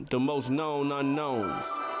The most known unknowns.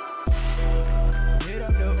 Hit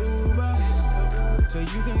up the Uber, so you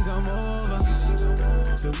can come over,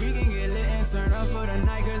 so we can get lit and turn up for the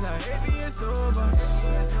night, cause our heavy is sober.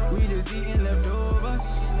 We just eating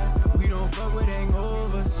leftovers, we don't fuck with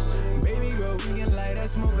hangovers. Baby girl, we can light that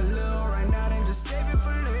smoke a little right now, then just save it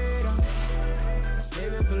for later.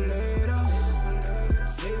 Save it for later.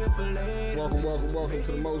 Save it for later. Welcome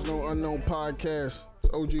to the Most Known Unknown podcast.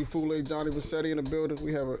 OG Fule, Johnny Vassetti in the building.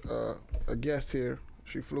 We have a guest here.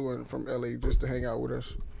 She flew in from LA just to hang out with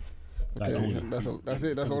us. Okay, that's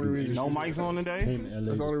it. That's the only reason. No mics on today?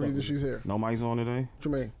 That's the only reason she's here. No mics on today? What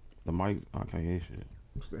you mean? The mic, I can't hear shit.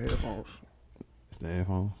 It's the headphones. It's the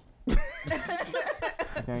headphones?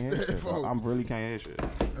 I can't hear shit. I really can't hear shit.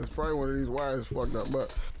 That's probably one of these wires fucked up,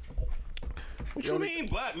 but. What you mean,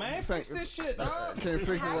 but man? Fix this shit, dog. Can't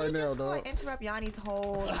fix it right now, dog. Interrupt Yanni's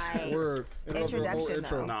whole Word. introduction.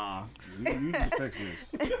 Though. Nah, you can fix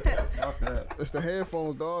this. Fuck that. It's the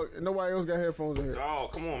headphones, dog. Nobody else got headphones in here. Oh,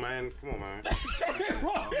 come on, man. Come on, man.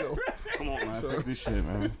 Fix this shit,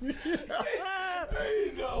 man. There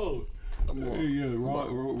you go.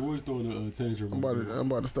 Roy's throwing a tantrum. I'm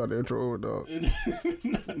about to start the intro over, dog.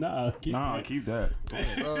 Keep that.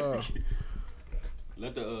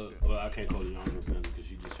 Let the well, I can't call her Young Independent because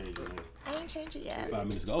she just changed her name. I ain't changed it yet. 5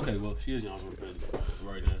 minutes ago. Okay, well, she is Young Independent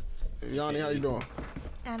right now. Yanni, how you doing?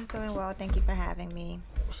 I'm doing well. Thank you for having me.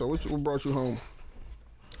 So what brought you home?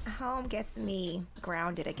 Home gets me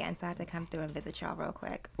grounded again, so I have to come through and visit y'all real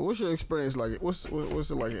quick. What's your experience like? What's it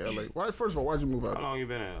like in LA? First of all, why'd you move out? How long you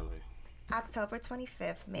been in LA? October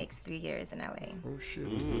 25th makes 3 years in LA. Oh shit.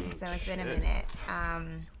 So it's been a minute.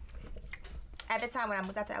 At the time when I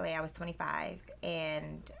moved out to LA, I was 25,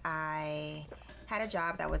 and I had a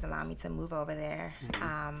job that was allowing me to move over there.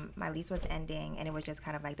 My lease was ending, and it was just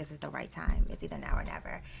kind of like, this is the right time. It's either now or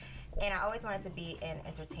never. And I always wanted to be in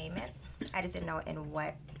entertainment. I just didn't know in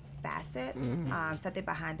what facet, something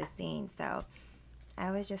behind the scenes. So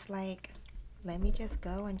I was just like, let me just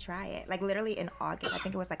go and try it. Like literally in August, I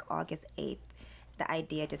think it was like August 8th, the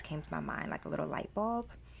idea just came to my mind like a little light bulb.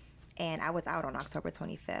 And I was out on October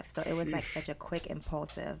 25th, so it was like such a quick,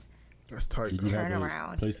 impulsive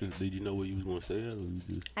turnaround. Places? Did you know where you was going to stay at? Or you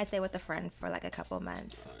just... I stayed with a friend for like a couple of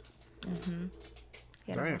months.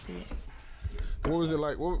 Damn. What was it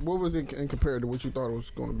like? What was it in compared to what you thought it was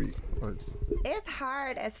going to be? Like, it's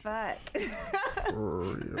hard as fuck.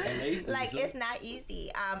 Like it's not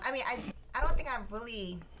easy. I mean, I don't think I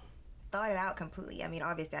really thought it out completely. I mean,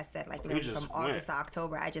 obviously I said like literally from August to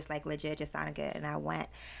October, I just like legit just sounded good and I went.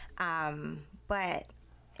 But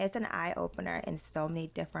it's an eye opener in so many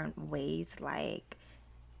different ways. Like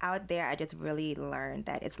out there, I just really learned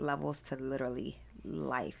that it's levels to literally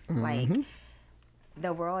life. Like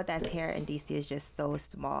the world that's here in DC is just so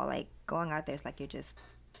small. Like going out there, it's like you're just,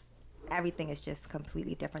 everything is just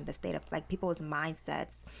completely different. The state of like people's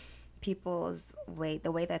mindsets, people's way,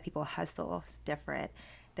 the way that people hustle is different.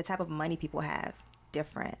 The type of money people have,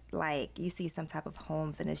 different. Like you see some type of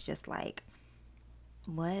homes and it's just like,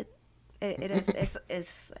 what?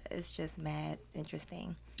 It's just mad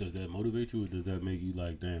interesting. Does that motivate you or does that make you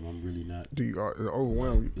like, damn, I'm really not? Do you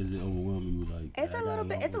overwhelm you? Is it overwhelm you like? It's a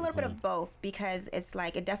little bit of both because it's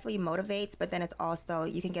like it definitely motivates, but then it's also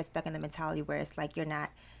you can get stuck in the mentality where it's like you're not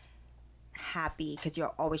happy because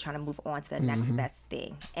you're always trying to move on to the next best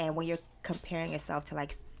thing, and when you're comparing yourself to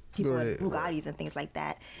like people with Bugattis and things like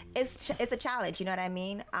that, it's a challenge. You know what I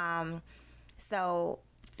mean? So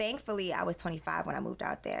thankfully, I was 25 when I moved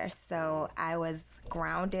out there, so I was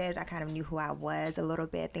grounded. I kind of knew who I was a little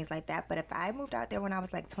bit, things like that. But if I moved out there when I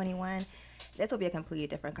was like 21, this would be a completely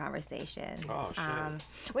different conversation. Oh,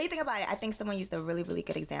 shit. When you think about it, I think someone used a really, really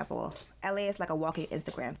good example. LA is like a walking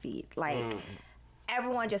Instagram feed. Like,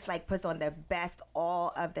 everyone just like puts on their best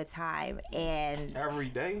all of the time. And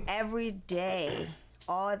Every day,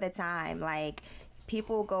 all the time. Like,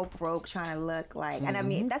 people go broke trying to look like, and I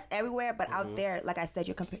mean, that's everywhere, but out there, like I said,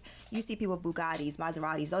 you see people with Bugattis,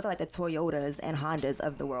 Maseratis, those are like the Toyotas and Hondas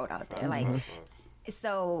of the world out there. Like,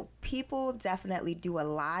 so people definitely do a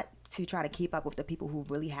lot to try to keep up with the people who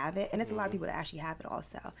really have it, and it's a lot of people that actually have it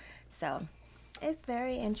also. So it's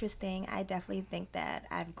very interesting. I definitely think that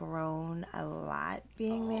I've grown a lot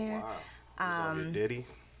being there. Wow. Your Diddy?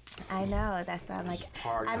 I know, that's why I'm like,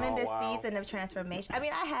 I'm in this season of transformation. I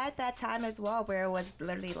mean, I had that time as well where it was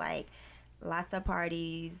literally like lots of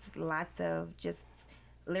parties, lots of just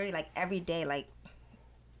literally like every day, like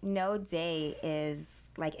no day is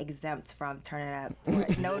like exempt from turning up.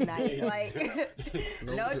 No night, like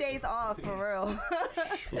no days off for real.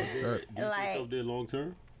 Do you see yourself there long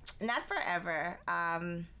term? Not forever.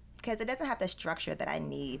 because it doesn't have the structure that I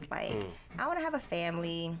need. Like, I want to have a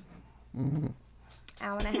family.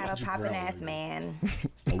 I want to have a poppin' ass man.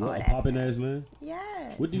 A poppin' ass man?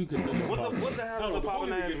 Yes. What do you consider? What the hell is a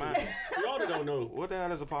poppin' ass man? Y'all don't know. What the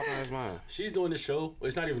hell is a poppin' ass man? She's doing the show. Well,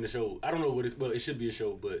 it's not even a show. I don't know what it's. Well, it should be a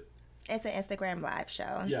show, but it's an Instagram live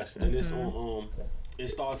show. Yes, and it's on. It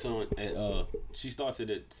starts on at. She starts it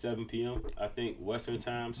at 7 p.m. I think Western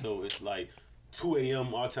time. So it's like 2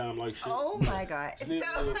 a.m. our time, like shit. Oh my God. So,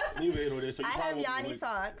 I have Yanni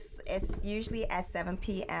Talks. It's usually at 7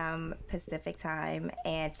 p.m. Pacific time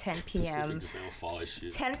and 10 p.m.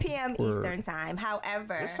 10 p.m. Eastern time.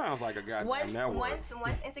 However, this sounds like a goddamn network. Once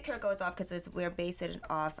Insecure goes off, because we're basing it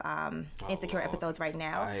off Insecure episodes right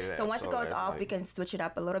now. So once it goes off, we can switch it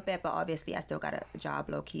up a little bit. But obviously, I still got a job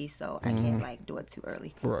low key, so I can't like do it too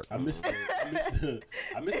early. Right. I missed the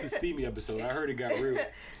Steamy episode. I heard it got real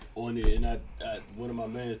on it, and I one of my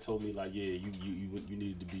mans told me like, yeah, you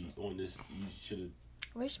needed to be on this. You should have.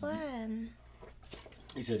 Which one?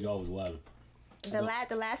 He said y'all was wild. The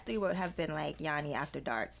last three would have been like Yanni After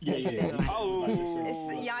Dark. Yeah.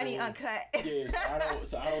 It's Yanni Uncut. Yeah,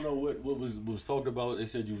 so I don't know what was talked about. They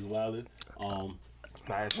said you was wilding.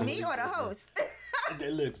 Me or the host?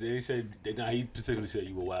 They said he specifically said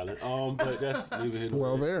you were wilding. But that's neither here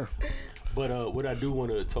nor there. But what I do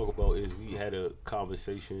want to talk about is we had a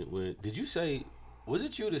conversation with. Did you say? Was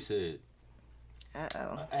it you that said?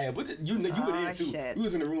 But you were there too. Shit. You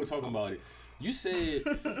was in the room talking about it. You said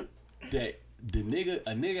that a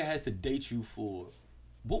nigga has to date you for.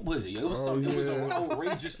 What was it? It was something. It was an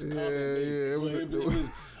outrageous comment. Yeah. It was.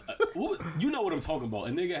 You know what I'm talking about?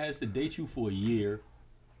 A nigga has to date you for a year.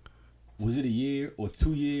 Was it a year or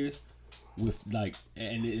 2 years? With like,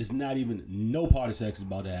 and it's not even no part of sex is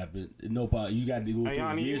about to happen. No part. You got to go through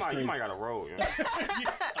a year straight. You might got to roll. Yeah.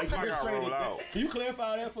 Can you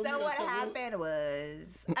clarify that for me? So what happened was,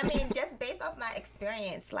 I mean, just based off my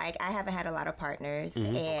experience, like I haven't had a lot of partners,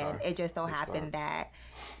 and it just so happened that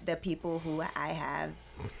the people who I have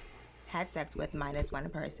had sex with minus one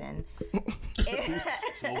person.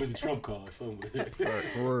 It's always a trump card.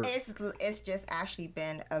 It's just actually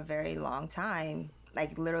been a very long time,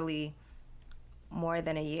 like literally more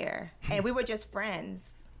than a year, and we were just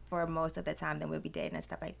friends for most of the time. Then we'd be dating and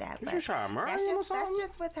stuff like that. But you trying to marry him or something? That's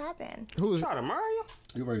just what's happened. Who's trying to marry you?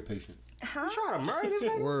 You're very patient. Huh? You trying to marry this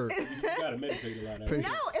nigga? Word. You gotta meditate a lot. No,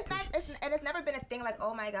 it's not. And it's never been a thing like,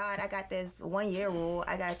 oh my God, I got this 1 year rule.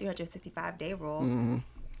 I got a 365-day rule. Mm-hmm.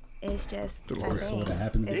 It's just a thing. So that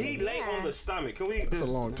happens. He lay on the stomach. Can we? That's a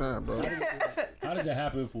long time, bro. How does that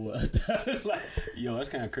happen for? Like, yo, that's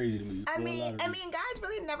kind of crazy to me. I mean, guys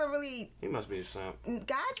really never really. He must be a simp.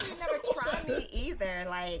 Guys really never try me either.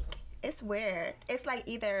 Like, it's weird. It's like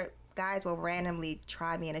either guys will randomly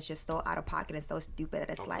try me, and it's just so out of pocket and so stupid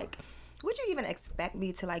that it's like, would you even expect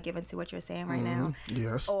me to like give into what you're saying right now?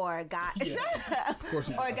 Yes. Or guys,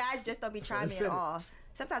 or guys just don't be trying me at all.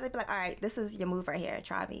 Sometimes they'd be like, all right, this is your move right here.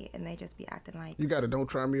 Try me. And they just be acting like. You got a don't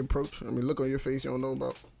try me approach. I mean, look on your face you don't know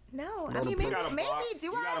about. No. I mean, maybe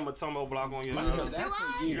do I? You got a Matumbo block on your Do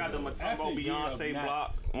I? You got the Matumbo Beyonce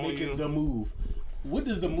block on making you. the move. What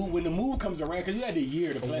does the move, when the move comes around, because you had the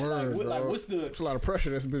year to play. Word, like what's the. There's a lot of pressure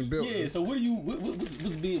that's been built. Yeah, so what do you.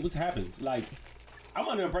 What's happened? Like, I'm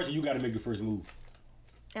under the impression you got to make the first move.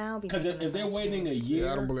 Because if they're waiting a year,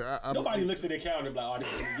 I don't believe, nobody looks at their calendar and be like, oh,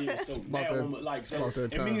 this is a year. So now,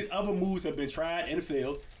 it means other moves have been tried and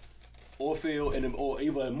failed, or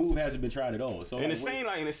either a move hasn't been tried at all. So and it seemed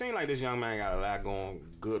like this young man got a lot going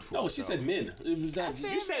good for. No, she said men. It was that.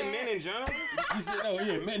 You said men in general. You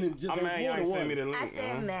said men in general. I sent me the link. I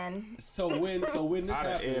said men. So when this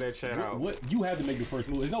happens, what you have to make the first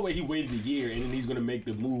move. There's no way he waited a year and then he's gonna make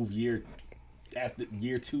the move after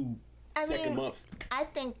year two. Second month. I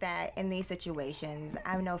think that in these situations,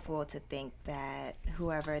 I'm no fool to think that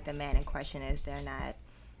whoever the man in question is, they're not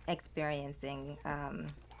experiencing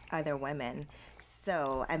other women.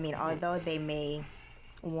 So, I mean, although they may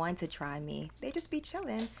want to try me, they just be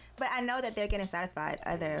chilling. But I know that they're getting satisfied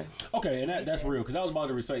other. Okay, and that's real, because I was about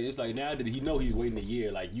to respect. It's like now that he know he's waiting a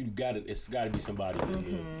year, like it's got to be somebody.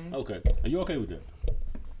 Mm-hmm. Okay, are you okay with that?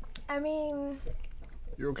 I mean,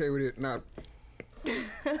 you're okay with it not.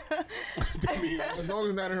 As long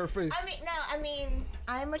as it's not in her face. I mean,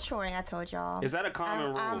 I'm maturing. I told y'all. Is that a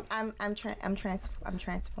common rule? I'm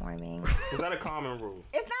transforming. Is that a common rule?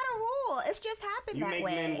 It's not a rule. It's just happened that way. You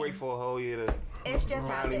make men wait for a whole year to. It's just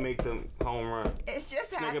finally make them home run. It's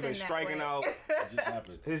just happened. Nigga been striking that way. out. It just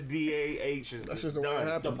happened. His DAH is that's just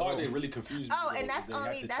done. The part that really confused me. Oh, and that's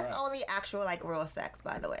only actual like real sex,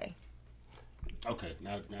 by the way. Okay,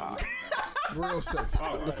 now real sex,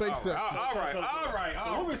 the fake sex. All right.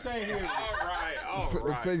 So what we're saying here is, all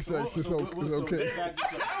The fake sex is okay. That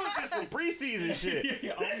was just some preseason shit.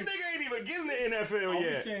 This nigga ain't even getting the NFL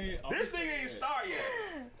yet. This nigga ain't start yet.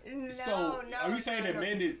 No, So, no, are you saying no, that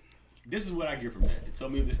men that... This is what I get from that. Tell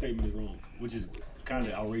me if this statement is wrong, which is kind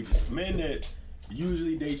of outrageous. Men that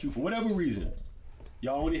usually date you for whatever reason,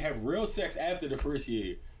 y'all only have real sex after the first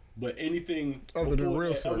year, but anything other than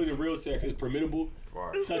real sex is permittable,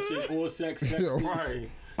 right. Such as oral sex, right.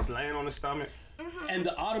 It's laying on the stomach. And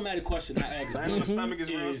the automatic question I ask laying on the stomach is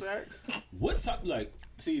real sex? What type, like,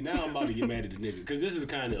 see, now I'm about to get mad at the nigga, because this is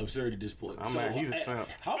kind of absurd at this point. I'm mad, he's a simp.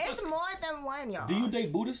 It's more than one, y'all. Do you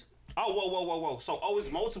date Buddhists? Oh, whoa. So, it's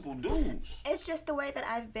multiple dudes. It's just the way that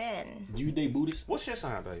I've been. Do you date Buddhists? What's your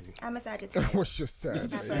sign, baby? I'm a Sagittarius. What's your sign, My baby?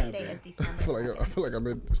 birthday is December. I feel like I'm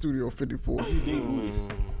in Studio 54. You date Buddhists?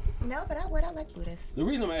 No, but I would. I like Buddhists. The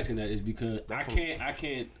reason I'm asking that is because I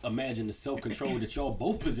can't imagine the self-control that y'all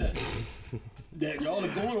both possess. That y'all are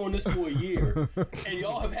going on this for a year, and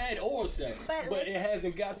y'all have had oral sex, but it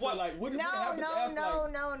hasn't got to like what happens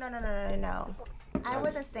after? No. I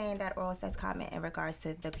wasn't saying that oral sex comment in regards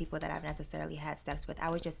to the people that I've necessarily had sex with. I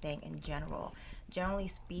was just saying in general. Generally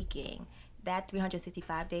speaking, that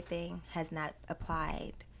 365-day thing has not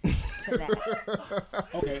applied to that.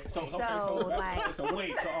 Okay, so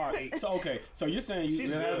you're saying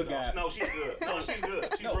you have a guy. No, she's good. No, she's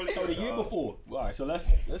good. She's really good. So the year before. All right, so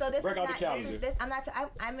let's break out the calendar.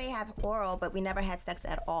 I may have oral, but we never had sex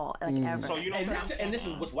at all, like ever. So you know, and this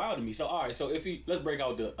is what's wild to me. So all right, so let's break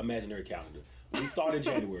out the imaginary calendar. We started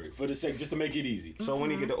January for the sake, just to make it easy. So when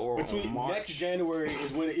you get the oral, between March? Next January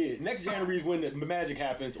is when it is. Next January is when the magic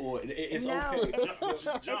happens, or it's okay.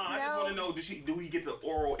 John, I just want to know: do we get the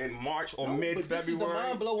oral in March or mid-February? This is the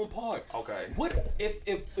mind-blowing part. Okay. What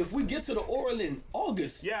if we get to the oral in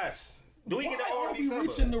August? Yes. Do we get the oral in December? Why are we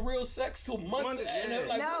reaching the real sex till months?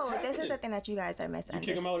 This is the thing that you guys are misunderstanding.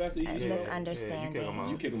 You kick them out after you misunderstanding.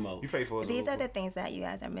 You kick them out. You pay for it. These are the things that you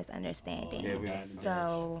guys are misunderstanding.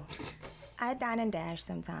 So I dine and dash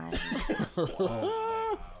sometimes.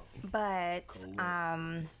 But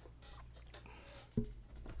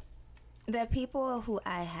the people who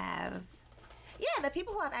I have, the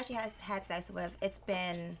people who I've actually had sex with,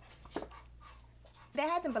 there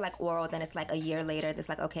hasn't been like oral, then it's like a year later, it's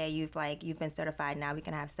like, okay, you've been certified, now we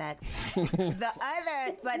can have sex. the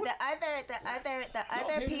other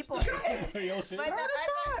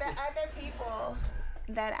people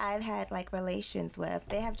that I've had like relations with,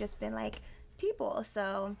 they have just been like people.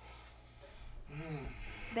 So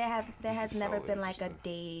there has never been like a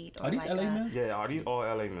date or are these like LA men? Yeah, are these all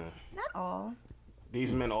LA men? Not all.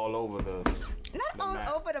 These men all over the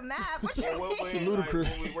over the map. What you mean?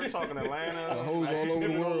 Ludicrous. We're talking Atlanta. Hoes all over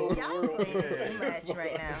the world. Y'all playing too much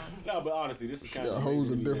right now. No, but honestly, this is kind of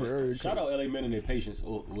hoes in different areas. Shout out LA men and their patience,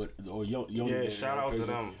 or young men. Shout out to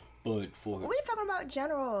them. But for we talking about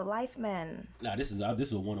general life men. Nah, this is a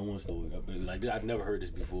one-on-one story. Like I've never heard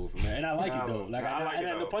this before from that, and I like it though. Like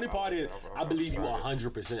and the funny part is, I believe you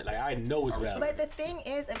 100%. Like I know it's valid. But the thing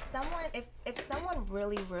is, if someone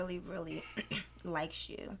really, really, really likes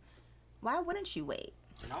you, why wouldn't you wait?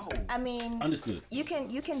 No. I mean, understood. You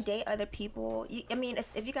can date other people.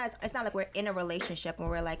 If you guys, it's not like we're in a relationship and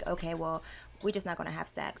we're like, okay, well, we're just not gonna have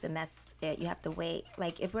sex and that's it. You have to wait.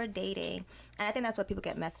 Like if we're dating, and I think that's what people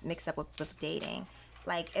get mixed up with dating.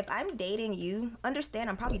 Like if I'm dating you, understand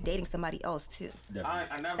I'm probably dating somebody else too. I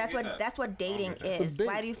never That's what dating is.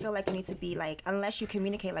 Why do you feel like you need to be like, unless you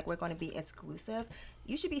communicate like we're going to be exclusive,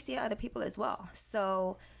 you should be seeing other people as well.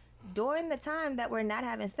 So during the time that we're not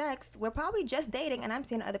having sex, we're probably just dating, and I'm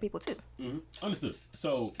seeing other people too. Mm-hmm. Understood.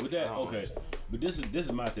 So with that, okay, but this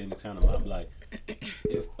is my thing. That's kind of my like,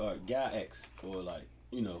 if guy X or like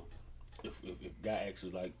if guy X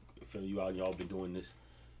was like filling you out and y'all been doing this,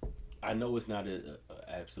 I know it's not a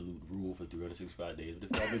absolute rule for 365 days,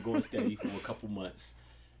 but if I've been going steady for a couple months,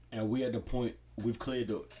 and we're at the point we've cleared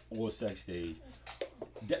the oral sex stage.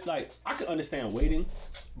 That, like, I could understand waiting,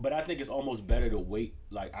 but I think it's almost better to wait.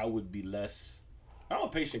 Like, I would be less. I'm a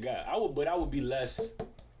patient guy. I would be less.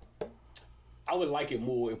 I would like it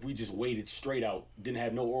more if we just waited straight out, didn't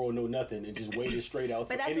have no oral, no nothing, and just waited straight out.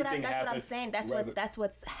 But that's what I'm saying. That's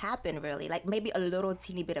what's happened really. Like maybe a little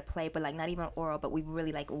teeny bit of play, but like not even oral. But we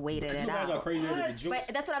really like waited it out. But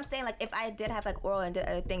that's what I'm saying. Like if I did have like oral and did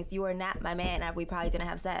other things, you were not my man, and we probably didn't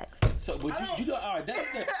have sex. So, but you know, all right,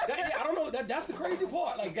 I don't know. That's the crazy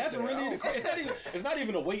part. Like that's really the crazy. It's not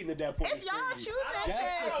even a waiting at that point. It's y'all choosing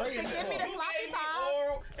to give me the sloppy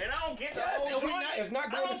time. And I don't get the whole joint. It's not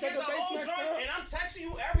going to second base next time. And I'm texting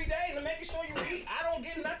you every day and making sure you eat. I don't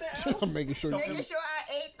get nothing else. making sure I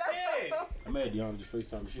ate though. Yeah. I'm mad Deanna just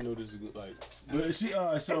FaceTime. She know this is good. Like, but she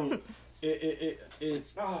so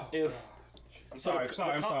if I'm sorry.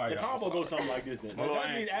 The combo goes something like this then.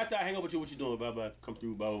 That means after I hang up with you, what you doing? Bye. Come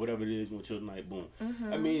through, bye. Whatever it is, you want to chill tonight, boom.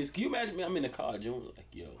 I mean, can you imagine me? I'm in the car, June, like,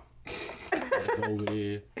 yo, go over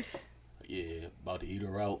there. Yeah, about to eat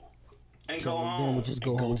her out. And go home. Just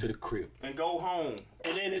go Go home to the crib. And go home.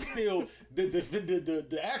 And then it's still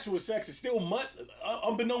the actual sex is still months.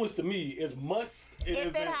 Unbeknownst to me, is months.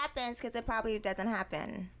 If it happens, because it probably doesn't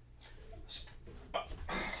happen.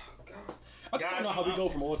 I just don't know how we go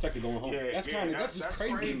from oral sex to going home. Yeah, that's just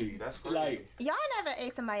crazy to me. That's crazy. Like, Y'all never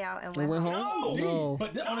ate somebody out and and went went home? home. No,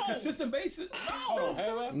 but on a consistent basis. Hold on,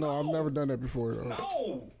 have I? no, I've never done that before. Though.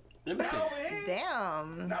 No. Let me Not think. over here.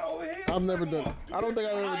 Damn. Not over here. I've never done. I don't think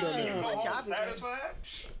I've ever done that. What y'all be Satisfied?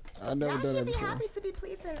 I've never Y'all done that should be before. happy to be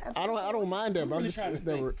pleasing. I don't mind that, but I'm really just trying it's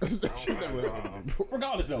to never never happened before.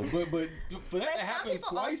 Regardless though, but for that But to some happen people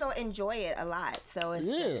twice. also enjoy it a lot, so it's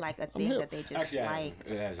Yeah, just like a I'm thing hip. that they just Actually, like.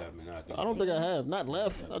 it has happened. I don't think I have. Not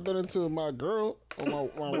left. I've done it to my girl or my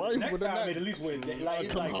wife, Next but then time, that, at least when I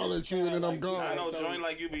come holler at you and then I'm gone. I know So- joint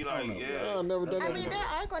like you be like, yeah. I've never done I that mean, before. there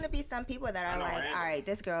are going to be some people that are know, like, random. all right,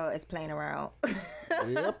 this girl is playing around.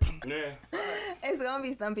 Yep. Yeah. It's going to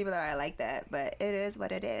be some people that are like that, but it is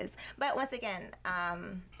what it is. But once again,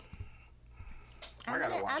 I'm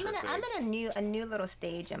in a new little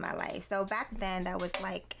stage in my life. So back then, that was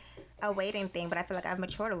like a waiting thing, but I feel like I've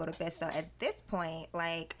matured a little bit. So at this point,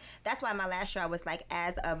 like, that's why my last show was like,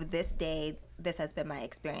 as of this day, this has been my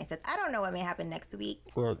experiences. I don't know what may happen next week.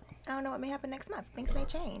 Right. I don't know what may happen next month. Things may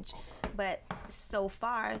change. But so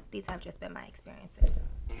far, these have just been my experiences.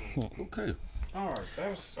 Okay. All right. That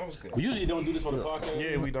was good. We usually don't do this on the podcast.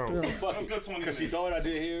 Yeah, we don't. Fuck That was it. good 20 Because she minutes. thought I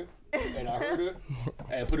did here, and I heard her,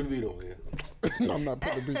 and put a beat over here. No, I'm not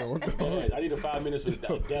putting the beat on. Yeah, I need a 5 minutes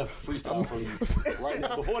of death freestyle from you right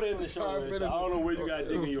now. Before the end of the show, 5 man, minutes so I don't know where you got to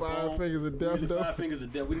dig in your 5 phone. fingers of death, We need though. 5 fingers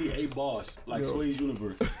of death. We need 8 bars, like Yo. Sway's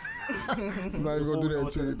Universe. I'm not even gonna do that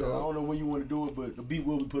to you, I dog. don't know when you want to do it, but the beat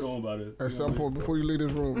will be put on by the. At some point before you leave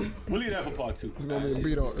this room, We'll leave that for part 2. there's gonna be a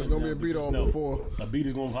beat on. There's gonna be a beat on before A beat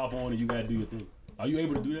is gonna hop on and you gotta do your thing. Are you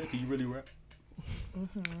able to do that? Can you really rap?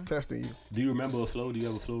 testing you. Do you remember a flow? Do you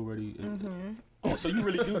have a flow ready? Oh, so you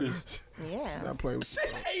really do this? Yeah. Not playing with you.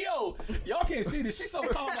 Hey yo, y'all can't see this. She's so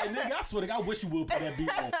calm, like nigga. I swear to God, I wish you would put that beat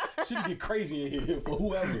on. Shit get crazy in here for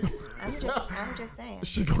whoever. I'm just saying.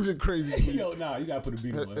 She gonna get crazy. Yo, nah, you gotta put a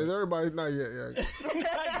beat on. Is everybody not yet?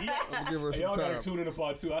 Yeah. Give her Hey, some y'all gotta time. tune in to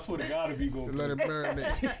part 2. I swear to God, the beat going. Let it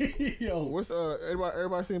marinate. Yo, What's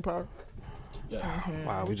everybody seen Power?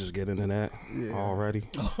 Wow, we just get into that already.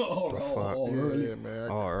 Yeah, man.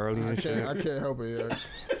 All early and shit. I can't help it. Yeah.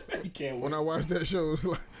 you can't When wait. I watched that show, it's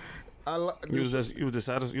like You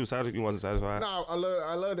wasn't satisfied. No, I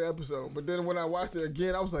love the episode, but then when I watched it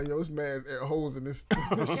again, I was like, yo, this man holes in this.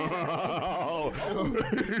 I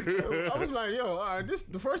was like, yo, all right,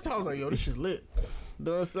 the first time I was like, yo, this shit lit.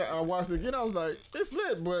 Then I watched it again, I was like, it's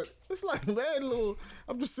lit, but it's like mad little.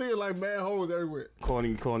 I'm just seeing like mad holes everywhere.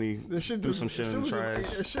 Corny, The shit do just, some shit in the was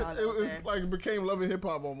trash. It was like it became Love and Hip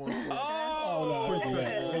Hop almost. Oh no, don't do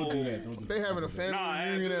that. Don't do that. Don't do that. They having a family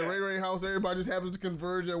reunion at Ray Ray house. Everybody just happens to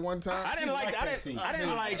converge at one time. I didn't like that. I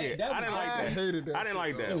didn't like it. I hated that. I didn't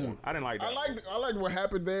like that. I didn't like that. I liked what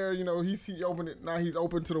happened there. You know, he opened it. Now he's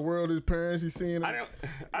open to the world. His parents, he's seeing. I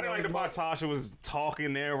didn't like the part Tasha was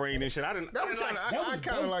talking, narrating and shit. I didn't. That was kind of. I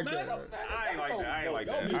kind of like that. I ain't like that. I ain't like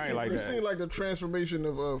that. I ain't like You that. seen like the transformation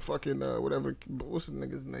of fucking whatever. What's the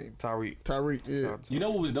nigga's name? Tyreek. Yeah. You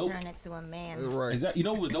know what was dope? Turn it to a man. Right. Is that you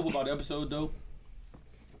know what was dope about the episode though?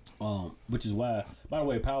 Which is why, by the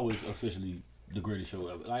way, Power is officially the greatest show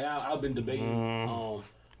ever. Like I've been debating.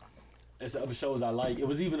 It's other shows I like. It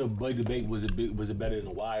was even a big debate. Was it better than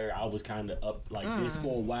The Wire? I was kind of up like this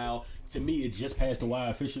for a while. To me, it just passed The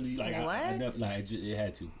Wire officially. Like I never, like it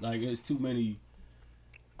had to. Like it's too many.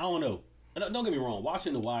 I don't know. And don't get me wrong.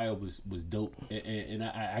 Watching The Wire was dope, and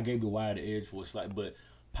I gave The Wire the edge for a slight, but.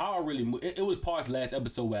 Power really moved. It was parts last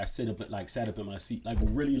episode where I sat up in my seat, like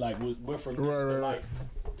really like went from this to like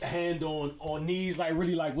hand on knees, like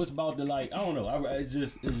really like what's about to like I don't know.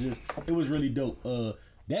 It was really dope.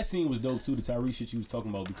 That scene was dope too. The Tyrese shit you was talking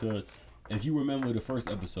about because if you remember the first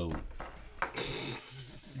episode,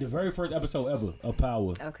 the very first episode ever of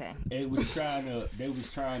Power. Okay. They was trying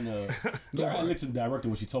to. Yeah, I listened to the director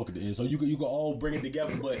when she talking to it, so you could all bring it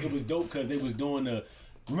together. But it was dope because they was doing the.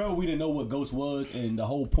 Remember, we didn't know what Ghost was, and the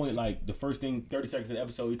whole point, like, the first thing, 30 seconds of the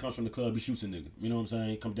episode, he comes from the club, he shoots a nigga. You know what I'm saying?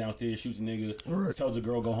 He comes downstairs, shoots a nigga, tells the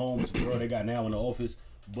girl go home. It's the girl they got now in the office,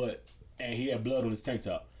 and he had blood on his tank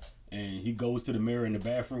top. And he goes to the mirror in the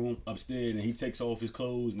bathroom upstairs, and he takes off his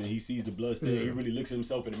clothes, and then he sees the blood still. He really looks at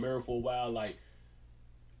himself in the mirror for a while, like,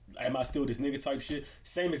 am I still this nigga type shit?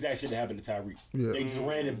 Same exact shit that happened to Tyreek. Yeah. They just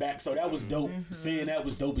ran it back, so that was dope. Seeing that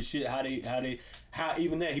was dope as shit. How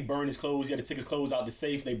even that he burned his clothes. He had to take his clothes out the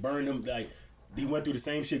safe. They burned them. Like he went through the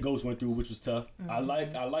same shit Ghost went through, which was tough. I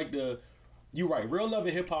like the. You right, real love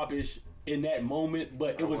and hip hop ish in that moment,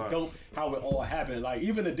 but it was dope how it all happened. Like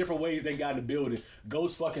even the different ways they got in the building.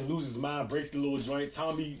 Ghost fucking loses his mind, breaks the little joint.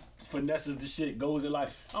 Tommy finesses the shit, goes in like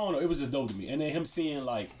I don't know. It was just dope to me. And then him seeing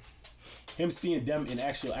them in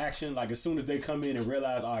actual action. Like as soon as they come in and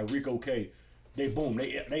realize, all right, Rico okay, they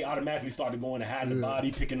automatically started going to hide the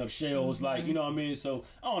body, picking up shells. Like you know what I mean. So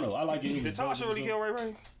I don't know. I like it. Did Tasha really kill Ray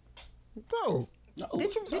Ray? No. No.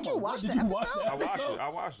 Did you watch the episode? I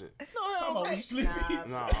watched it. No, you sleepy?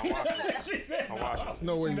 No, I watched it. I watched it.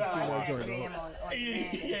 No way you see my joint.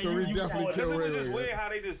 Tariq definitely killed Ray It was just Ray. weird how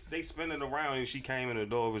they spin it around and she came in the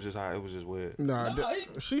door. It was just weird. Nah,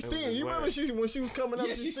 she seen. You remember when she was coming up,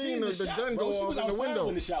 she seen the gun go off in the window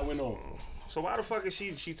when the shot went on. So why the fuck is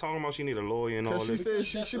she talking about she need a lawyer and all because this?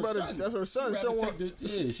 she said she about to. That's her son.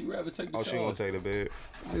 She'd rather take the Oh, she gonna take the bed.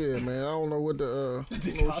 Yeah, man. I don't know what the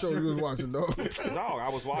show you was watching, dog. Dog, I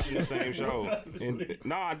was watching the same show.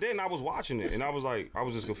 No, I didn't. I was watching it, and I was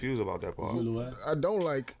just confused about that part. I don't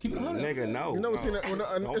like. Nigga, no. You never seen that?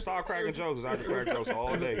 Don't start cracking jokes. I can crack jokes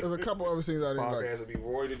all day. There's a couple other scenes I didn't like. Podcast would be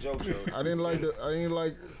Roy the Joke Show. I didn't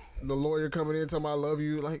like the lawyer coming in talking about I love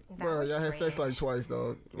you. Like, bro, y'all had sex like twice,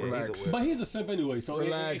 dog. Relax. But he's a simp anyway, so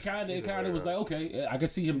it kind of was like, okay, I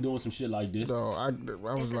could see him doing some shit like this. No, I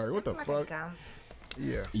was like, what the fuck?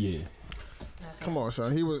 Yeah. Yeah. Come on,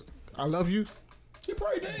 son. He was. I love you. He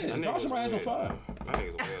probably did. Tasha might have some fire. That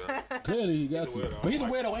nigga's a weirdo. Clearly, he got to. But he's a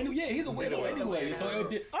weirdo anyway. Yeah, he's a weirdo anyway. So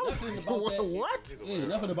nothing about that. What? Yeah,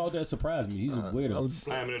 nothing about that surprised me. He's a weirdo.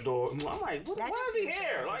 Slamming the door. I'm like, why is he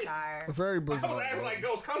here? Like, Very I bizarre. was asking like,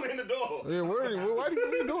 Ghost, come in the door. Yeah, what are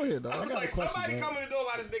you doing here, dog? I was like, somebody come in the door.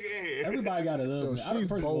 Why this nigga in here? Everybody got to love me.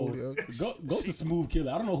 She's bold, yo. Ghost a smooth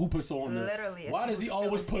killer. I don't know who puts on the. Literally. Why does he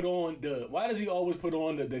always put on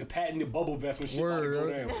the patented bubble vest when shit about to go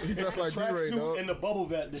down? He dressed like D-Ray, dog. And the bubble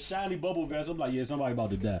vest, the shiny bubble vest. I'm like, yeah, somebody about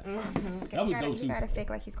to die. That was dope too. He gotta fake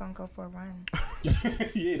like he's gonna go for a run.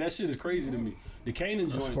 Yeah, that shit is crazy to me. The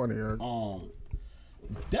Kanan joint. Funny, Eric.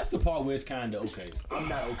 That's the part where it's kind of okay. I'm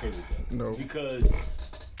not okay with that. No. Because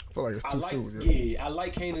I feel like it's too soon. Yeah, I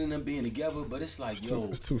like Kanan and them being together, but it's like,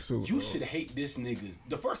 it's too soon. You should hate this niggas.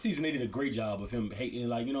 The first season they did a great job of him hating,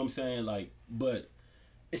 like, you know what I'm saying? Like, but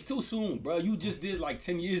it's too soon, bro. You just did like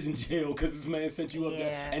 10 years in jail because this man sent you up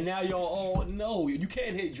there, and now y'all all no. You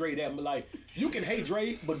can't hate Dre that, but like you can hate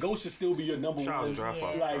Dre, but Ghost should still be your number one.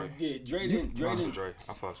 Like, yeah, Dre didn't. I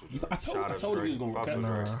fucks with Dre. I told him he was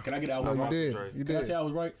gonna. Can I get out? No, you did. Can I say I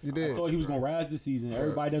was right? You did. I told he was gonna rise this season.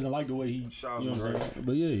 Everybody doesn't like the way he. You know what I'm saying?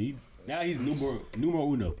 But yeah, now he's numero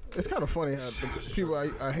uno. It's kind of funny how the people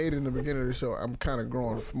I hated in the beginning of the show, I'm kind of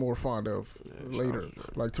growing more fond of later.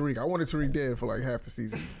 Like Tariq. I wanted Tariq dead for like half the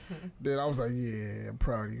season. Then I was like, yeah, I'm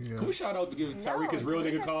proud of you. Can we shout out to give Tariq his real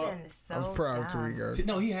nigga card? I'm proud of Tariq.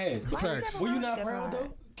 No, he has. But were you not proud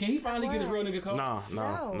though? Can he finally get his real nigga card?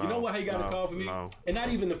 No. You know what? How he got his card for me? No. And not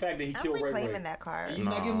even the fact that he killed Ray Ray. I'm reclaiming that card. You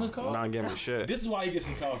not giving him his card? Not giving him shit. This is why he gets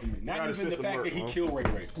his card for me. Not even the fact that he killed Ray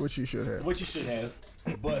Ray. Which he should have. Which he should have.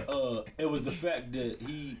 But it was the fact that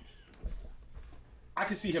I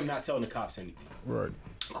could see him not telling the cops anything. Right.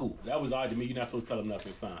 Cool. That was odd to me. You're not supposed to tell him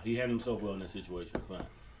nothing. Fine. He handled himself well in that situation. Fine.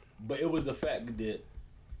 But it was the fact that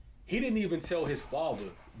he didn't even tell his father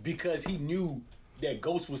because he knew that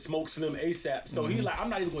Ghost would smoke Slim ASAP. So he's like, I'm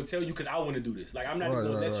not even going to tell you because I want to do this. Like, I'm not even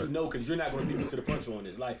going to let you know because you're not going to beat me to the punch on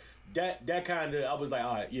this. Like, that kind of, I was like,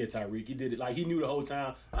 all right, yeah, Tyreek, he did it. Like, he knew the whole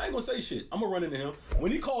time. I ain't going to say shit. I'm going to run into him.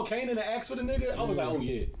 When he called Kanan to ask for the nigga, I was like, oh,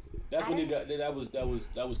 yeah. That's when he got, that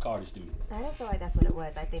was Cardish to me. I didn't feel like that's what it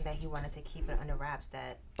was. I think that he wanted to keep it under wraps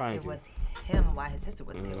that it was him why his sister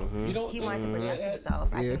was killed. He wanted to protect himself.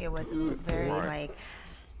 I think it was very like...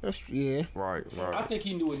 Right. I think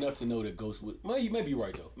he knew enough to know that Ghost would. Well, you may be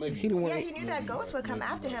right though. Maybe. He knew that Ghost would come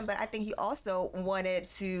after him, but I think he also wanted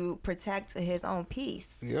to protect his own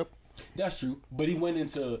peace. Yep. That's true. But he went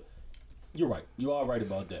into. You're right. You are right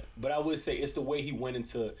about that. But I would say it's the way he went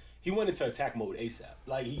into attack mode ASAP.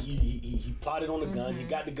 Like he plotted on the gun. He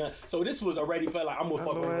got the gun. So this was already play like I'm gonna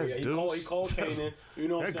fuck with Ray. He called Kanan. You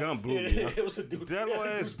know what I'm saying? That gun blew me. It was a dude. That little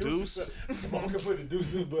ass deuce. Smoking for the deuce.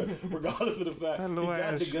 But regardless of the fact, he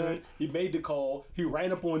got the gun. Shit. He made the call. He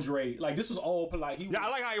ran up on Dre. Like this was all like he. I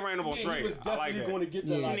like how he ran up on Dre. He was definitely going to get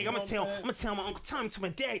that. Nigga, I'm gonna tell my Uncle Tommy to my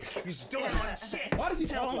dad. He's doing all that shit. Why does he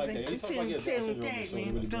talk like that? He talk like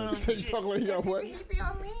that. He talk like he got what? He be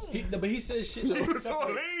on lean. But he said shit.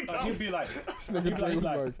 He'd be like.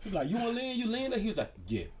 He'd be like, you want lean? You lean? He was like,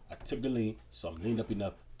 yeah, I took the lean, so I'm leaned up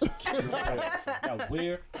enough Now,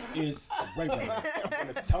 where is Ray Ray? I'm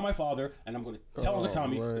going to tell my father, and I'm going to tell Uncle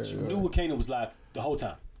Tommy that you knew what Kanan was live the whole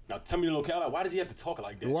time. Now, tell me the locale. Like, why does he have to talk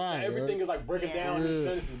like that? Why? Like, everything is like breaking down his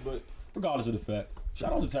sentences, but regardless of the fact,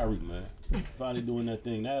 shout out to Tyreek, man. Finally doing that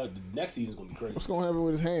thing. Now, the next season's going to be crazy. What's going to happen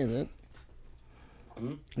with his hand, man?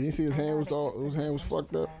 You didn't see his hand was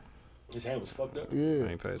fucked up? His hand was fucked up? Yeah. I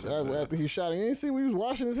ain't paid attention to After he shot it, you didn't see when he was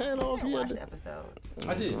washing his hand off? I He had watched to, the episode.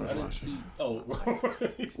 I didn't see. Oh.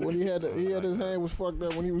 when he had his hand was fucked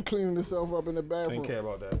up when he was cleaning himself up in the I bathroom. didn't care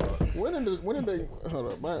about that, bro. When did they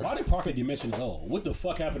hold up, man? Why did Proctor get mentioned at all? What the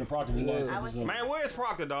fuck happened to Proctor in the last episode? Man, where's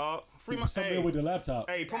Proctor, dog? Free my Something with the laptop.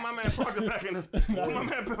 Hey, put my man Proctor back in the put my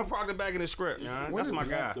man Proctor back in the script, man. That's my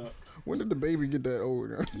guy. When did the baby get that old?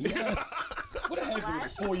 Yes. What the hell's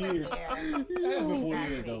been 4 years? It has been 4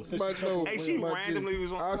 years though. Since But no, Hey, she my randomly kid,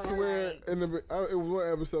 was on. I swear, it was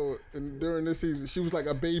one episode, and during this season, she was like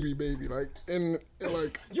a baby, like in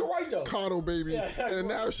like You're right though. coddle baby, Yeah, and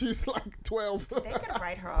now she's like 12. They could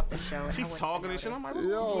write her off the show. And She's talking and shit. I'm like, what's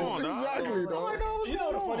Yo, going on, dog? exactly, dog. You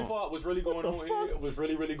know the funny part was really going on here? It was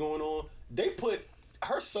really, really going on. They put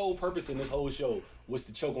her sole purpose in this whole show was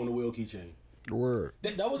to choke on the wheel keychain. Word.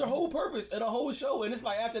 That was her whole purpose in the whole show. And it's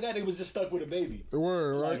like after that, they was just stuck with a baby.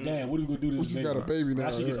 Word, right? Like, damn, what are we going to do to We this just baby? got a baby now,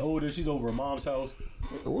 Now she gets yeah. older. She's over her mom's house.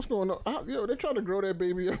 What's going on? Yo, they trying to grow that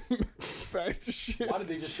baby up fast as shit. Why did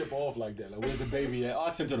they just ship off like that? Like, where's the baby at? Oh, I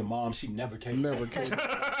sent her to mom. She never came. Never came.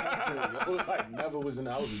 Like, never was in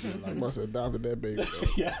the house again. Like, Must have adopted that baby. Though.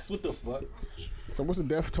 yes, what the fuck? So what's the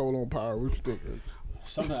death toll on Power? What you think?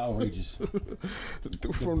 Something outrageous.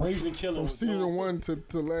 From brazen killing was season going- 1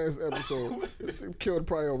 to last episode, they killed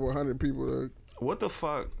probably over 100 people. What the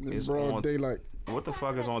fuck is Broad on? daylight. What the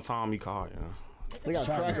fuck is on Tommy Carr? Yeah. They got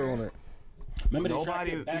tracker on it. Remember they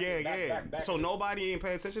Nobody, tracked it back. So nobody ain't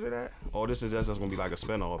paying attention to that? Or this is just gonna be like a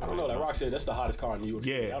spinoff? I don't know. Like Rock said, that's the hottest car in New York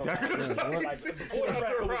City. Yeah. I don't know. Like, before the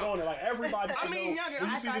tracker was on it, like everybody. I mean, know, young,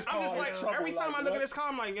 when you see this car, I'm just it's like trouble, every time like, I look what? at this car,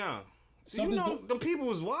 I'm like, yeah. Do you Something's know the people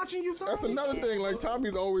was watching you? Tommy? That's another thing. Like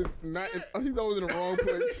Tommy's always not. He's always in the wrong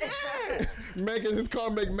place. Making his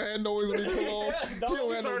car make mad noise when he pull off. Yes, He don't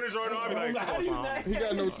don't have Turn no, his joint on, be like, How come do you on, not? Tom. He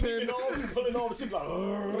got no tints. Pulling over, she's like,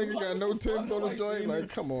 Nigga got no tints on the joint. Like,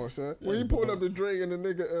 come on, son. When he pulled up the Drake and the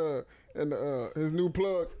nigga and his new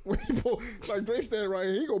plug, when he pull like Drake standing right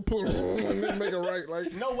here, he go pull and then make a right.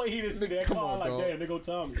 Like, no way he didn't see that Come car on, like, dog. damn, they go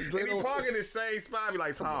Tommy. They Drake be don't- parking in the same spot, be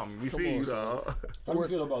like, Tom, we see on, you, son. dog. How do you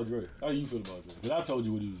feel about Dre? How do you feel about Dre? Because I told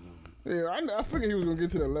you what he was going to do. Yeah, I figured he was gonna get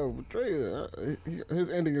to that level, but Drake, his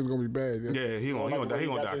ending is gonna be bad. Yeah, he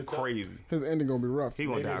gonna die crazy. His ending gonna be rough. He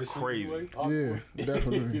gonna die crazy. Yeah,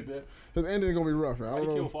 definitely. His ending is gonna be rough. Man. I How you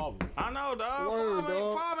don't kill know. Father? I know, dog. Word,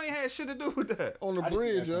 dog. Five ain't had shit to do with that. On the I just see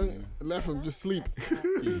bridge, that young, coming, left him just sleep.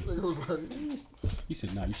 Nigga was like, He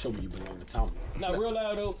said, nah, you show me you belong to Tommy. Now, real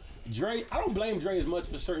loud though, Dre, I don't blame Dre as much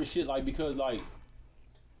for certain shit, like, because, like,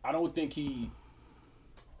 I don't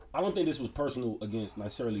think this was personal against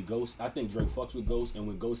necessarily Ghost. I think Drake fucks with Ghost, and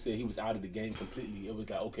when Ghost said he was out of the game completely, it was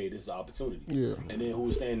like, okay, this is an opportunity. Yeah. And then who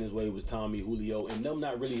was standing his way was Tommy, Julio, and them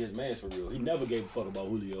not really his mans for real. He never gave a fuck about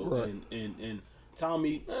Julio. Right. And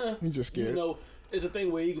Tommy, He just scared. You know, it's a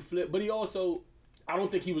thing where he can flip, but he also, I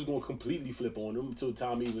don't think he was going to completely flip on him until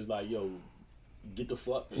Tommy was like, yo, get the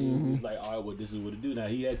fuck. And he was like, all right, well, this is what it do. Now,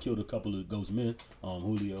 he has killed a couple of Ghost men,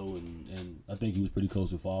 Julio, and I think he was pretty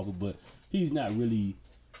close with Father, but he's not really,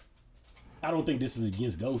 I don't think this is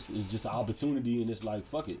against Ghost. It's just an opportunity, and it's like,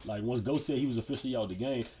 fuck it. Like, once Ghost said he was officially out the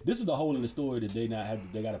game, this is the hole in the story that they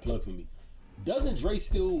got to plug for me. Doesn't Dre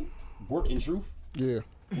still work in Truth? yeah.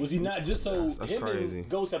 Was he not just so That's him crazy. and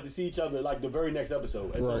Ghost have to see each other like the very next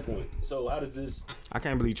episode at some Right. point? So how does this? I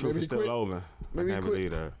can't believe Truth Maybe is he still quit. open. Maybe I he can't quit.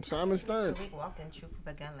 believe that. Simon Stern. Tariq walked in truth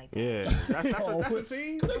with a gun like that. Yeah, that's the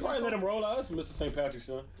scene. They probably let him roll out. That's Mr. St. Patrick's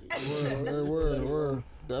son. Word. Roll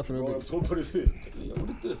Definitely. up to him, put his fist. Yo, what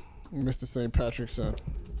is this? Mr. St. Patrick's son.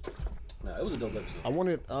 Nah, it was a dope episode. I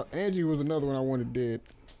wanted, Angie was another one I wanted dead.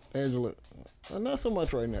 Angela. Not so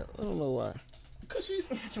much right now. I don't know why. Because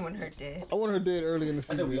she's. You want her dead. I wanted her dead early in the I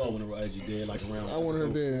season. think we all want to edgy dead like around. I wanted her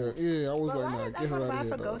episode dead. Yeah, I was But like, why nah, does get her everyone out ride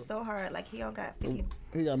of for here. Ghost so hard? Like, he don't got 50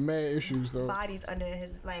 He got mad issues, though. bodies under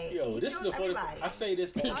his, like, Yo, he this is kills the funny. everybody. I say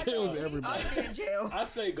this. He kills everybody. He in jail. I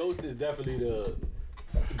say Ghost is definitely the.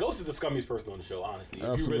 Ghost is the scummiest person on the show, honestly. If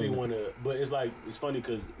Absolutely. you really want to, but it's like it's funny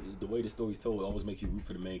because the way the story's told always makes you root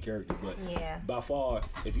for the main character. But Yeah. by far,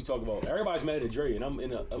 if you talk about everybody's mad at Dre, and I'm in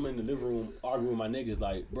the living room arguing with my niggas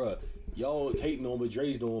like, bruh, y'all hating on what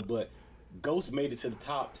Dre's doing, but Ghost made it to the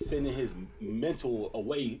top, sending his mental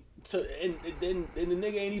away to, and then the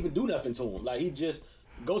nigga ain't even do nothing to him. Like he just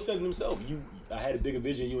Ghost said it himself. I had a bigger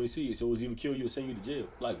vision, you ain't see it, so it was either kill you or send you to jail.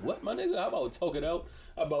 Like, what, my nigga? How about talk it out?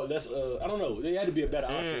 How about let's, I don't know. There had to be a better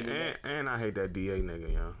option. And I hate that DA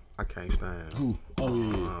nigga, yo. I can't stand. Who? Oh,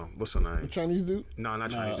 yeah. What's her name? The Chinese dude? No,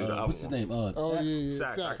 not Chinese dude. What's his name?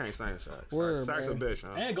 Sax. I can't stand Sax. Word, Sax a man. bitch, huh?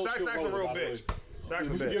 And Sax a real bitch.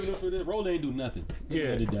 Sax a bitch. For this. Roll ain't do nothing. He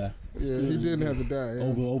had to die. Yeah, he didn't have to die. Yeah.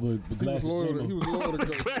 Over the glass of J-Mo. He was loyal to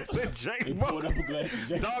Ghost. Glass of He J-Mo. poured up a glass of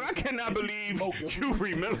J-Mo. Dog, I cannot believe you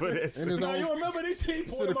remember this. And his Now, own, you remember this? He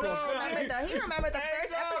poured up a He remembered the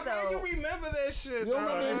first How episode. you remember that shit, You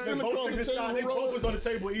remember him dog? sitting across the table They with both was Rose? on the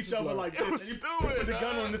table, each other like It was this. And stupid, he put the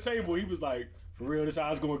gun dog. on the table. He was like, for real, this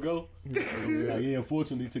how it's gonna go? Like, yeah,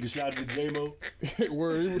 unfortunately, took a shot at the J-Mo.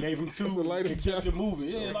 Word, he was, Gave him two. That's the lightest and kept death. it moving.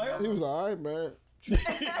 Yeah, like, he was alright, man.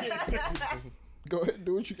 Go ahead,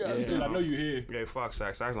 do what you got. he said, I know you here. Yeah, fuck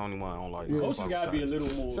Sax. Sax the only one I don't like. Yeah. Ghost has got to be a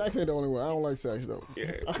little more. Sax ain't the only one. I don't like Sax though.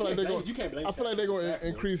 Yeah. I feel like they're going. You can't blame I feel like Sax they're for going Sax, to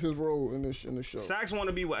increase his role in the show. Sax want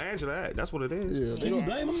to be with Angela at. That's what it is. Yeah, Can you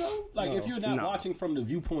blame him though? Like, if you're not No. watching from the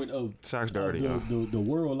viewpoint of Sax dirty, the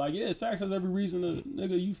world, like, yeah, Sax has every reason to,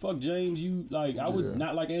 nigga, you fuck James, you, like, I would Yeah.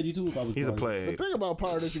 not like Angie too if I was He's a part of it. The player. thing about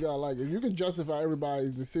power that you gotta like is you can justify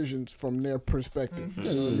everybody's decisions from their perspective.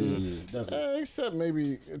 Yeah, definitely. Except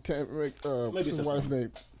maybe his some wife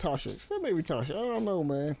named Tasha. Except maybe Tasha. I don't know,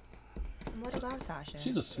 man. What about Tasha?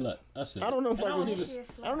 She's a slut. That's it. I don't know if And I can. even-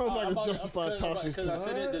 I don't know if I can justify Tasha's Because I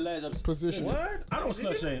said it the last episode. position. What? I don't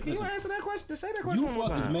slut shame. Can you Listen, answer that question? Just say that question you one more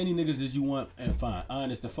fuck as time. many niggas as you want and fine. I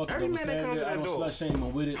understand. Fuck Every double man that comes standard. to I that don't door. slut shame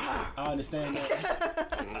them with it. I understand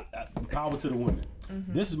that. Power to the women.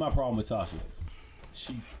 This is my problem with Tasha.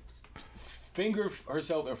 She fingered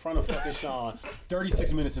herself in front of fucking Sean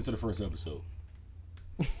 36 minutes into the first episode.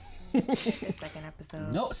 The second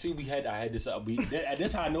episode. No, see, I had this.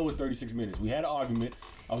 That's how I know it's 36 minutes. We had an argument.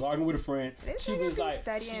 I was arguing with a friend. This She nigga was be like,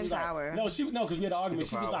 studying she was like- power. No, because we had an argument. He's a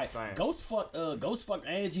She was power like, science. Ghost fuck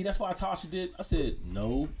Angie. That's why Tasha did. I said,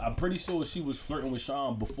 no. I'm pretty sure she was flirting with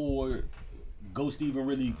Sean before Ghost even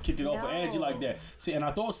really kicked it off with No. Angie like that. See, and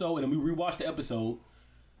I thought so. And then we rewatched the episode.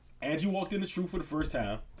 Angie walked in the truth for the first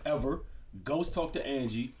time ever. Ghost talked to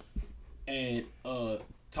Angie, and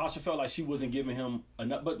Tasha felt like she wasn't giving him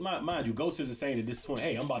enough. But mind you, Ghost isn't saying at this point,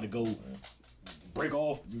 hey, I'm about to go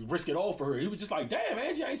risk it all for her. He was just like, damn,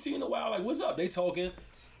 Angie, I ain't seen in a while. Like, what's up? They talking.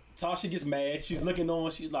 Tasha gets mad. She's looking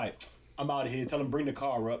on. She's like, I'm out of here. Tell him bring the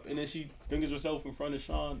car up. And then she fingers herself in front of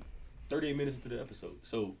Sean 38 minutes into the episode.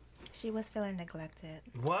 So She was feeling neglected.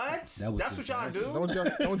 What? That was That's the- what y'all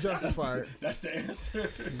do? Don't justify it. that's the answer.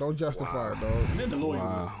 Don't justify it, dog. And then the lawyer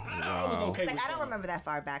was, I was okay Like, with I don't Sean. remember that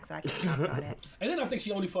far back, so I can't comment on it. And then I think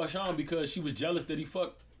she only fucked Sean because she was jealous that he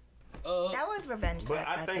fucked. That was revenge But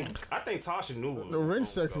sex, I think Tasha knew. The revenge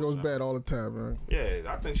sex goes bad all the time, man. Yeah,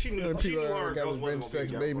 I think she knew. Yeah, She people knew that her got Ghost revenge wasn't gonna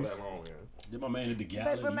sex be together for babies. that long, yeah. Did my man at the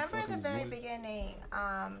galley. But remember in the fucking very boys. beginning,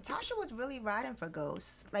 Tasha was really riding for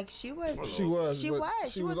Ghost. Like, she was. She was. She but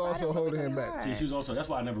was. She was riding also really, holding really him back. hard. Yeah, she was also. That's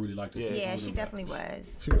why I never really liked her. Yeah, was she holding back.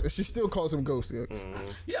 definitely was. She still calls him Ghost. Yeah.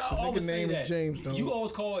 Yeah, I always say name is that. James, though. You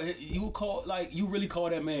always you really call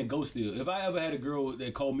that man Ghost still. If I ever had a girl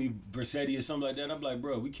that called me Versetti or something like that, I'm like,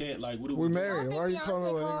 bro, we can't like. What do We're we? married. I think Why are you calling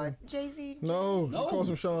Beyonce her? called Like, Jay-Z. no, No, he calls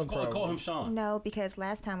him Sean. Call probably. him Sean. No, because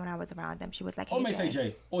last time when I was around them, she was like, hey, Or may say Jay.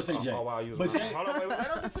 Jay. Or say Jay. Oh, wow, you was But wrong. Jay. Hold on,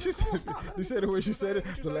 wait. She said, you said the way she said it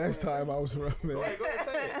the last time I was around there. Go ahead,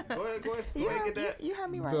 say it. Go ahead, You get heard, that. you heard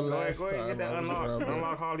me right. The Go ahead, last go ahead, get that time I was around unlock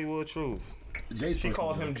there. Hollywood truth. Jay's She personal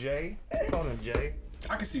called though. him Jay. She called him Jay.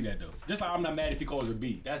 I can see that though. Just like I'm not mad if he calls her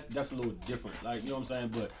B. That's a little different. Like, you know what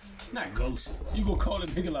I'm saying? But not Ghost. You gonna call a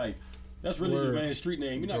nigga like that's really Word. the man's street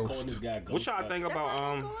name. You're not Ghost. calling this guy Ghost. What y'all think That's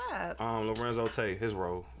how they about grew up. Lorenzo Tate, his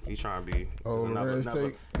role? He's trying to be Lorenz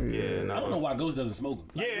Tate? Yeah, I don't know why Ghost doesn't smoke him.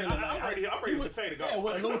 Like, Yeah, really, I'm ready for Tate to go. Yeah,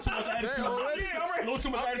 well, a little too much attitude. I'm ready. A little too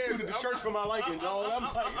much attitude at the church for my liking, dog.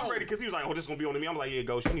 I'm ready because he was like, "Oh, this is gonna be on me." I'm like, "Yeah,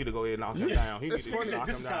 Ghost, you need to go ahead and knock him down." He It's need to funny. knock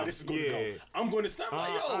This him is how down. this is going to go. I'm going to stop.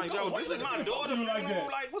 Like, yo, This is my daughter. Like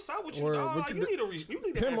that. Like, what's up with you, Word, dog? but Like, you you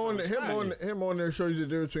need to Him have on some respect. him on there shows you the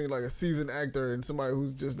difference between like a seasoned actor and somebody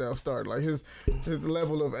who's just now started. Like his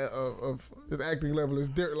level of his acting level is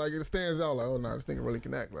different. Like it stands out. Like, oh no, this thing really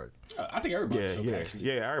can act. Like I think everybody should actually.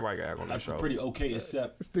 Yeah, everybody got act on that That's show. pretty okay,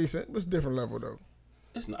 except it's decent. It's a different level though.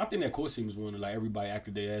 it's not, I think that court scene was one of like everybody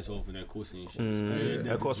acted their ass off in that court scene. Shit.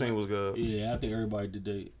 That course scene was good. Yeah, I think everybody did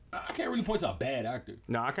they. I can't really point to a bad actor.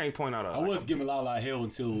 No, I can't point out. I was giving Lala hell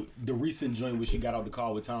until the recent joint where she got out the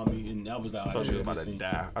car with Tommy, and I was like, I thought she was about to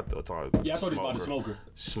die. I thought he was about to smoke her.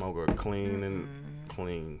 Smoke her clean and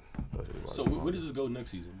clean. So where does this go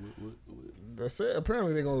next season? That's it.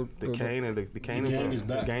 Apparently they're gonna The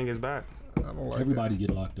gang is back. I don't like Everybody's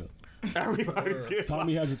getting locked up. Everybody's getting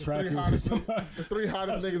Tommy has a tracker. The 3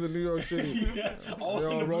 hottest niggas in New York City. all They're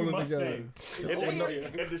all rolling together.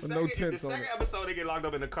 If the second episode they get locked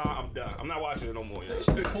up in the car, I'm done. I'm not watching it no more. They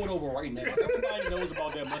should be pulled over right now. Everybody knows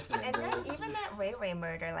about that Mustang, And bro. then even that Ray Ray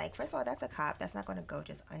murder, like, first of all, that's a cop. That's not going to go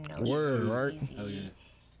just unnoticed. Word, right? Oh, yeah.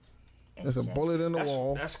 There's a bullet in the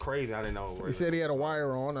wall. That's crazy. I didn't know. He said he had a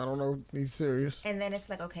wire on. I don't know if he's serious. And then it's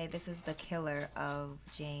like, okay, this is the killer of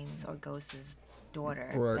James or Ghost's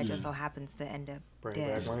daughter Right. that just so happens to end up Bring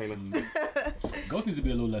dead. back Raymond. Ghost needs to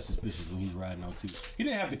be a little less suspicious when he's riding out too. He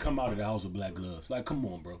didn't have to come out of the house with black gloves. Like, come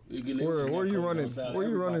on, bro. Where you running? Where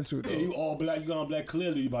you running to, though? Yeah, you all black. You got black.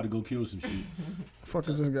 Clearly, you about to go kill some shit. Fuck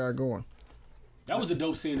is this guy going? That was a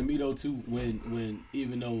dope scene to me though too. When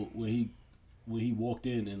he walked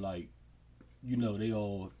in and like, you know, they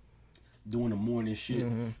all doing the morning shit.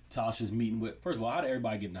 Tasha's meeting with. First of all, how did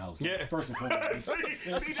everybody get in the house? Yeah. First and foremost.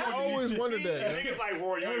 I always wondered that. Niggas like,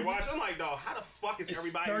 Roy, you ain't watch. I'm like, dog, how the fuck is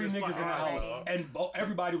everybody 30 in this niggas in the house, and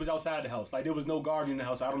everybody was outside the house. Like there was no guard in the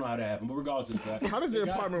house. I don't know how that happened, but regardless of that, How does the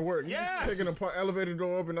apartment work? You Yes. just picking an elevator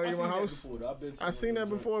door up and know I've you're in seen my that house? before, though. I've been I've seen that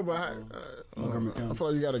before, but I feel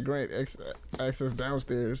like you got to grant access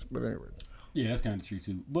downstairs. But anyway, Yeah, that's kind of true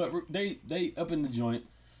too. But they up in the joint,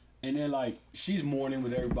 and then like she's mourning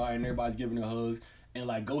with everybody, and everybody's giving her hugs, and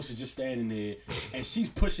like Ghost is just standing there, and she's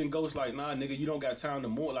pushing Ghost like, nah, nigga, you don't got time to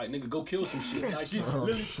mourn. Like, nigga, go kill some shit. Like she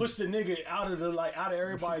literally pushed the nigga out of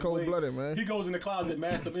everybody's way. Cold-blooded, man. He goes in the closet,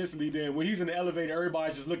 masked up instantly. Then when he's in the elevator,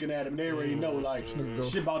 everybody's just looking at him. They already know like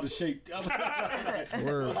shit about to shake. I was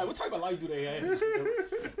like, what type of life do they have?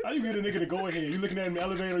 How you get a nigga to go in here? You looking at him in the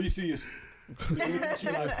elevator, you see his.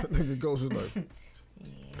 nigga Ghost is like,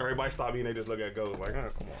 Everybody stop me and they just look at Ghost like, oh,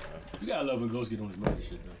 come on, man. You gotta love when Ghost get on his murder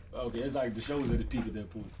shit though. Okay, it's like the show's at its peak at that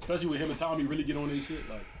point. Especially with him and Tommy really get on their shit.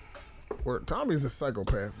 Like, Tommy's a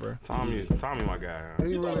psychopath, bro. Tommy, my guy. Huh?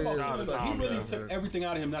 He really he is. really took everything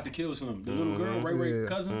out of him not to kill Slim. The little girl, Ray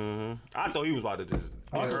cousin. I thought he was about to just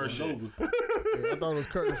get her shit. Over. Yeah, I thought it was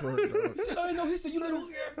curtain for her, dog. He said, I didn't know. He said, you little.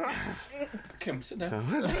 Kim, sit down.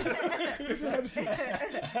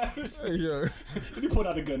 Yeah. He pulled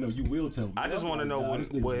out the gun. No, you will tell me. I just want to know Nah, this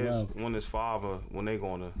nigga's wild. when his father, when they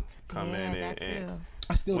gonna come in that and too.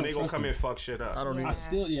 I still when don't they gonna trust come him. in and fuck shit up. I don't even. I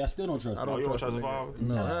still don't trust I him. don't you don't trust trust the the father?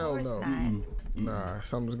 No, Of hell course no. not. Nah,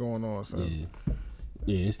 something's going on, son. Yeah.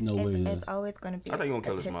 Yeah, it's no way. It's always going to be I think he gonna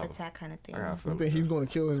kill a his tit for mother. tat kind of thing. I You think he's gonna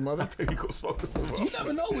kill his mother? he gonna smoke some more. You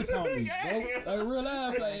never know with Tommy, bro. Like real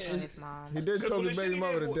life, like Kill his mom. He did choke his baby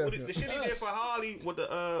mother to death. The shit he did for Holly with the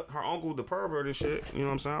her uncle, the pervert and shit. You know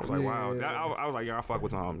what I'm saying? I was like, wow. Yeah. I was like, yeah, I fuck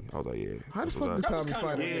with Tommy. I was like, yeah. How the That's fuck what's did up. Tommy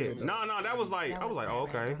fight Yeah, him? no, that was like, I was like, oh,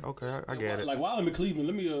 okay, I get it. Like while I'm in Cleveland,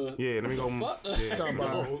 let me Yeah, let me go. fuck? Yeah. Stop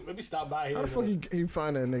by. Let me stop by here. How the fuck he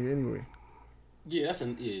find that nigga anyway? Yeah, that's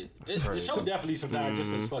the show definitely sometimes just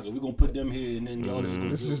says fuck it. We gonna put them here and then y'all just gonna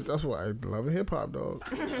This do is it. just that's why I love hip hop, dog.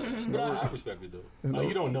 I respect it though. Like,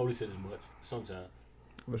 you don't notice it as much sometimes.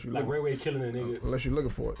 Unless you Like Ray Ray killing a nigga. unless you're looking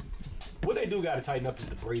for it. What they do gotta tighten up is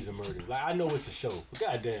the brazen murders. Like I know it's a show, but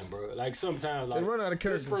goddamn, bro. Like sometimes like They run out of this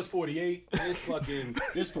characters. first 48,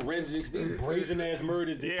 this forensics, these brazen ass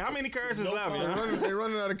murders. Yeah, how many characters left? Nobody- Yeah? They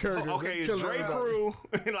running out of characters. Okay, They killing Dre everybody. Crew.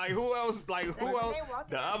 Like who else? Like who When else? they walk in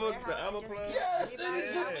The that other warehouse, it just plug. kills Yes, and everybody.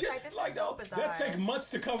 it's just It's like, this like is so bizarre. that take months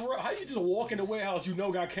to cover up. How you just walk in the warehouse, you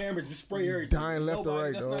know, got cameras, just spray everything. Dying left or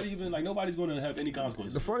right, That's dog. not even like nobody's gonna have any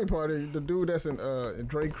consequences. The funny part is the dude that's in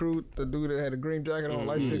Dre Crew, the dude that had a green jacket on,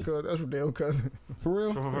 light skin cousin, that's Rodale cousin. For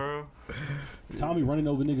real, Tommy running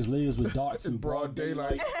over niggas' legs with darts in Broad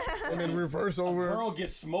daylight. And then reverse over. Girl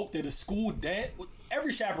gets smoked at a school dance.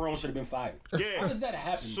 Every chaperone should have been fired. Yeah. How does that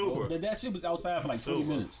happen? Super. Bro? That shit was outside for like 20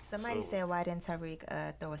 minutes. Somebody said, why didn't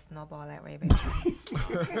Tariq throw a snowball at Ray Ray?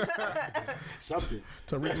 Something.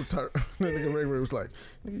 That nigga Ray Ray was like,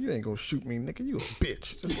 nigga, you ain't gonna shoot me, nigga, you a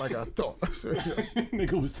bitch. Just like I thought. I said,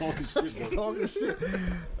 Nigga was talking shit. talking shit.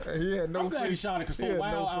 And he had no I'm glad he face. shot it because He for a had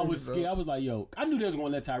while no I was face, scared. I dog. was like, yo, I knew they was gonna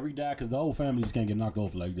let Tyreek die because the whole family just can't get knocked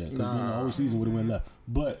off like that. Because the whole season would have went left.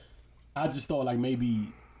 But I just thought like maybe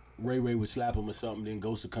Ray Ray would slap him or something, then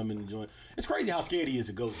Ghost would come in and join. It's crazy how scared he is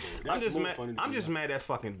of Ghost. Though. I'm just more mad. funny than I'm just that. mad that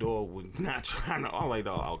fucking door was not trying to. I'm like,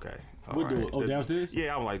 dog, okay. all What door? Oh, downstairs?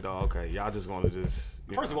 Yeah, I'm like, dog, okay. Y'all just gonna just.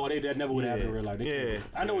 First of all, that never would happen in real life. They Yeah. can't.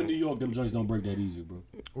 I know in New York, them joints don't break that easy, bro.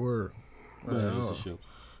 Word. Yeah, it's a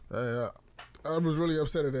show. I was really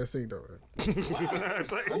upset at that scene though.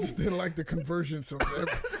 I just didn't like the conversion. So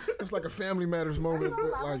it's like a Family Matters moment,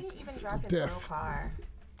 but Why like would he even drive his death. little car?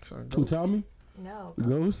 Who tell me? No.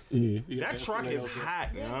 Ghost? Yeah. That truck is hot,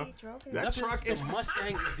 Yeah, yo. he drove his That truck is The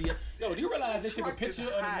Mustang is the. Yo, do you realize they took a truck is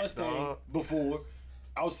picture of the hot, Mustang dog. before?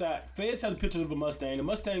 outside. Feds had pictures of a Mustang. The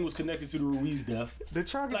Mustang was connected to the Ruiz death. The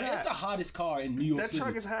truck is hot. It's the hottest car in New York City. That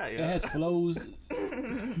truck is hot, yeah. It has flows.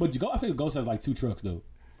 But I think Ghost has like 2 trucks, though.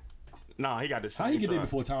 Nah, he got the same How he get truck. there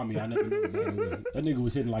before Tommy? I never knew that. That nigga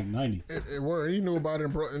was hitting like 90. It worked. He knew about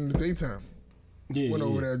it in the daytime. Yeah, Went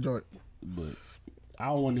over that joint. But I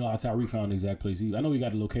don't want to know how Tyree found the exact place either. I know he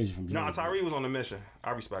got the location from Georgia. Nah, Tyree was on the mission.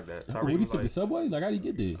 I respect that. When Tyree he was took like, the subway? Like, how did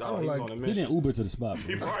he get there? he was on the He mission. didn't Uber to the spot.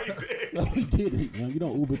 He Bro. probably did. No, he didn't. You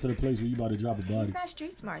don't Uber to the place where you about to drop a body. He's not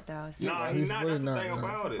street smart though. So Nah, He's he's not. really That's the not, thing man.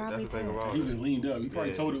 about it. That's the thing Probably about He it. was leaned up. He probably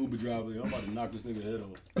Yeah. told the Uber driver, I'm about to knock this nigga head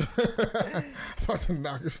off. About to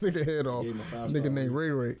knock this nigga head off. Gave him a 5-star Nigga named Ray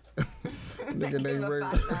Ray. Nigga named Ray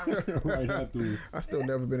Ray. Right after. I still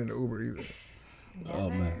never been in the Uber either. Oh,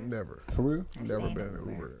 man. Never. For real? Never been in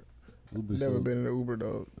the Uber. Uber Never so- been in the Uber,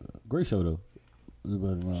 dog. Great show, though. It was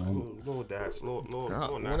about Little dads, little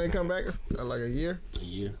When they come back, it's like a year. a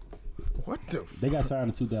year. What the They got signed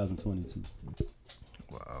in 2022.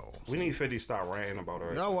 Wow. We need 50 to stop ranting about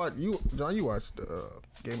her. Y'all watch, John, you watched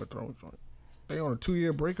Game of Thrones joint. They on a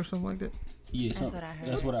 2-year break or something like that? Yeah, That's what I heard.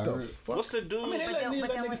 That's what I The heard. fuck? What's the dude? I mean, they let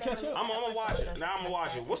niggas when catch they up. I'm gonna watch it. Now I'm gonna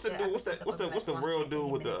watch it. What's the dude? What's the real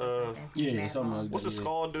dude with the Yeah, something like that. what's the yeah.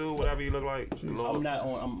 skull dude? Whatever you look like. The little- I'm not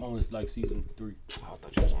on. I'm on like season 3. I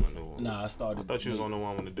thought you was on the new one. Nah, I started. I thought you was on the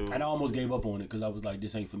one with the dude. And I almost gave up on it because I was like,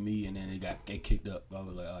 this ain't for me. And then it kicked up. I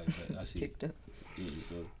was like, all right, bet, I see. Kicked up. Yeah,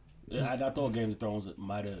 so yeah, I thought Game of Thrones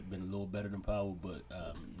might have been a little better than Power, but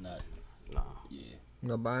not. Nah. Yeah,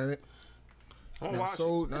 Not buying it. I'm Not watching.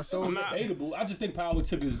 sold. Not sold. I'm not- debatable. I just think Power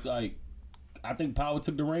took his like. I think Power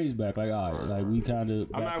took the reins back. Like, all right, like we kind of.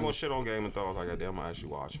 I'm not gonna shit on Game of Thrones like that. I'm gonna actually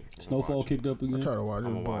watch it. Snowfall kicked up again. I try to watch it.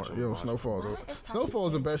 I'ma It's watch boring. it. Yo, Watch it. Snowfall's What is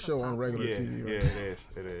Snowfall's the best show on regular Yeah, TV. yeah, Right? it is.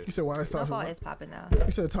 It is. You said why is Tasha? Snowfall What? is popping though.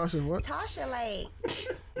 You said Tasha's what? Tasha, like,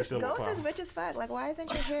 It's still Ghost a is rich as fuck. Like, why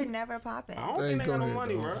isn't your hair never popping? I don't Hey, think they go got no ahead,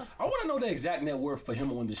 money, though. bro. I want to know the exact net worth for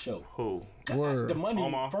him on the show. Who? Word. The money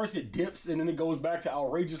Omar. first it dips and then it goes back to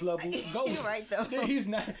outrageous level. Ghost. You're right, though. Then he's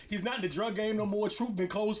not in the drug game no more. Truth been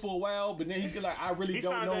closed for a while, but then he could like I really He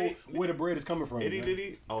don't signed know that- where the bread is coming from. Did he? man. Did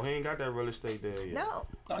he? Oh, he ain't got that real estate there yet. No.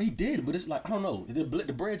 Oh, he did, but it's like I don't know. The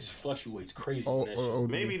bread just fluctuates crazy. Oh, on that shit. oh,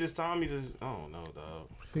 Maybe this Tommy just. I don't know, dog.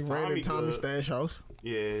 He ran in Tommy's good. stash house.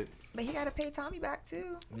 Yeah. But he got to pay Tommy back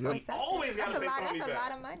too. Yep. He Always got to pay Tommy That's back. a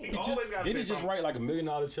lot of money. He always got to pay Did he just Tommy. write like $1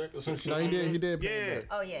 million check or some shit? No, he did. He did. Pay Yeah. him back.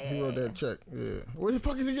 Oh yeah, yeah. He wrote yeah. that check. Yeah. Where the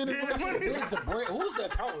fuck is he getting this money? Where's the bread? Who's the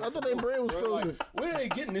accountant? I thought their bread was Bro, frozen. like, where are they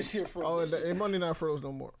getting this shit from? Oh, their money not froze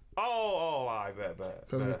no more Oh, I bet.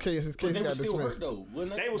 because his case But they got was still hurt dismissed. though,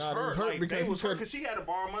 wasn't They was Nah, they hurt. was hurt Like, because they he was hurt could- because she had to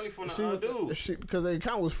borrow money from the dude. Because the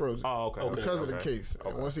account was frozen. Oh, okay. Because of the okay. case.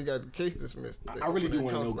 And once he got the case dismissed, I really do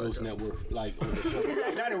want to know accounts Ghost back up. net worth, like on the show.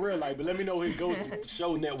 Like, not in real life, but let me know his Ghost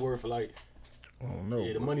show net worth. Like, I don't know.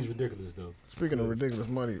 yeah, the money's ridiculous though. Speaking of ridiculous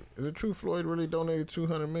money, is it true Floyd really donated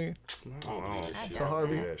 $200 million? I don't know. I To doubt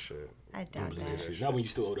Harvey? that. That shit. I doubt That that. shit. Not when you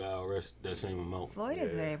still owe the IRS that same amount. Floyd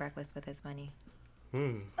is very reckless with his money.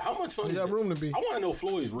 How much fun? He got room to be. I want to know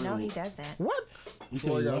Floyd's real. No, he doesn't. What? You said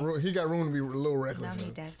Floyd he got what? room, he got room to be a little reckless. No,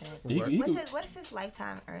 he man. doesn't. He could- What is his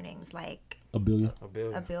lifetime earnings? Like $1 billion. A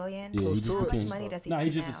bill. $1 billion? Yeah, he Close just to How it. much became- money does he Nah,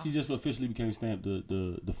 have he now? just officially became stamped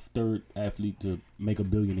the third athlete to make $1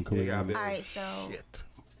 billion in career. Yeah, All right, so Shit.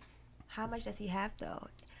 how much does he have though?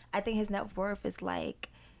 I think his net worth is like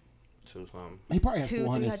Two something. He probably has 200,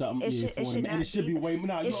 400 something. It Yeah, should 400. And not it should be way more.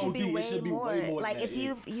 Nah, it should be way it should be more. way more. Like than if that,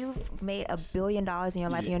 yeah. you've made $1 billion in your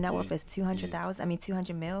life, and your net Yeah, worth is 200,000. I mean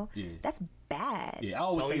 200 mil. Yeah. That's bad. Yeah, I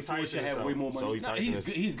always So say he Floyd should tightening have way more himself. money. So Nah, he he's tightening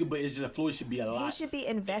good. He's good, but it's just Floyd should be a lot. He should be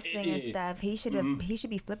investing in Yeah. stuff. He should he should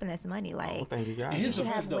be flipping this money. Like I think he got In it. his should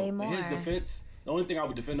defense, have though, way in his more. defense, the only thing I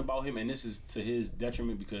would defend about him, and this is to his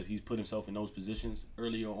detriment because he's put himself in those positions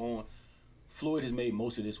earlier on. Floyd has made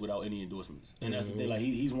most of this without any endorsements, and that's the thing. Like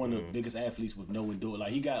he's one of the biggest athletes with no endorsement.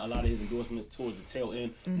 Like he got a lot of his endorsements towards the tail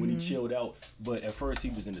end when he chilled out. But at first he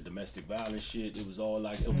was in the domestic violence shit. It was all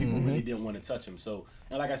like so people really didn't want to touch him. So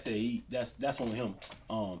and like I said, that's on him.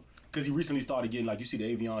 Because he recently started getting like you see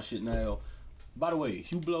the Avion shit now. By the way,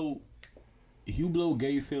 Hugh Blow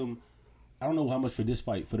gave him I don't know how much for this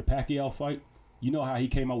fight for the Pacquiao fight. You know how he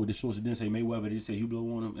came out with the shorts. It didn't say Mayweather. It just said Hugh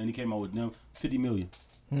Blow on him, and he came out with them $50 million.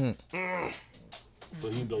 For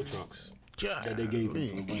Hugh Blow trunks that they gave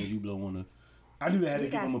him for when Hugh Blow on the. I knew they had to he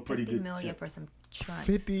give got him a pretty $50 good million check. for some trunks.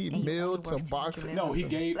 50 and he mil only to worth box- 200 No, he million.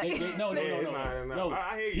 gave no. it's not enough. No,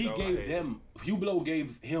 I hear you, he though. I gave hear you. them. Hugh Blow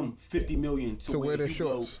gave him $50 million to wear wear their Hugh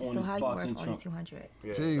Blow shorts. on So his how you boxing worth only trunk. 200?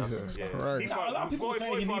 Yeah, Jesus that's- Christ. He Nah, fucked- a lot of people Floyd-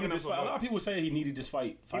 saying Floyd he needed fucking this up fight. A some lot of people saying he needed this fight.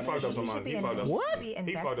 He fucked up financially. some He money. should be He fucked up in- some What?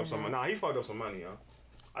 money. He fucked up some money. Nah, he fucked up some money, yo.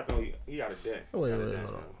 I think he got a debt. Wait, He got a wait, debt,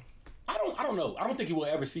 hold on. yo. I I don't know. I don't think he will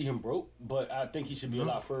ever see him broke, but I think he should be a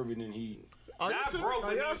lot further than he. Are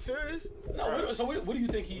y'all serious? No. So what do you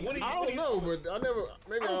think he? I don't know, but I never.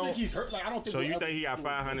 Maybe I don't think he's hurt. Like I don't think. So you think he got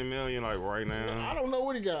 $500 million like right now? I don't know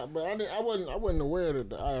what he got, but I wasn't aware of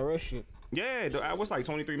the IRS shit. Yeah, what's like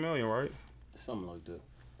 $23 million, right? Something like that.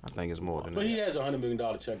 I think it's more than that. But he has a $100 million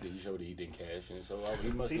check that he showed that he didn't cash, and so he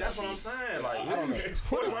must. See, that's what I'm saying. Like, I don't know. What is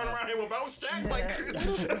running around here with both checks? Like,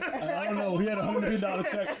 I don't know. He had a $100 million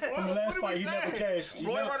check from the last fight. He never cashed.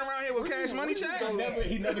 Floyd running around here with cash money checks?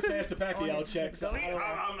 He never cashed the Pacquiao check. So See,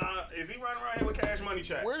 I'm not. Is he running around here with cash money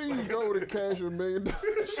checks? Where do you go to cash $1 million?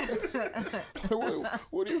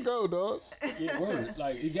 Where do you go, dog? Yeah, word.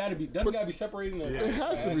 Like it gotta be. Doesn't gotta be separating. It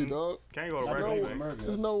has to be, dog. Can't go to regular bank.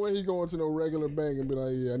 There's no way he going to no regular bank and be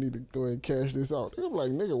like, yeah, I need to go ahead and cash this out. I'm like,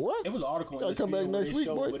 nigga, what? It was an article. Gotta come back next week,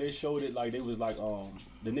 boy. Where they showed it like they was like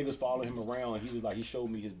the niggas following him around. And he was like, he showed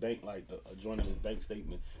me his bank like a joint of his bank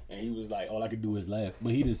statement, and he was like, all I could do is laugh.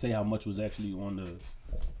 But he didn't say how much was actually on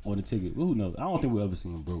the ticket. Well, who knows? I don't think we'll ever see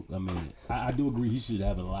him broke. I mean, I do agree he should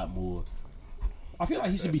have a lot more. I feel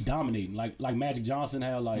like he should be dominating, like Magic Johnson.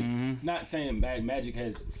 How like not saying Magic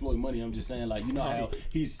has Floyd money. I'm just saying like how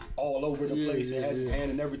he's all over the place and has his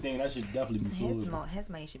hand and everything. That should definitely be Floyd. His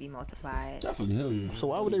money should be multiplied. Definitely, hell yeah. So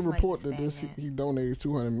why would they report that he donated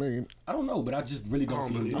 $200 million? I don't know, but I just really don't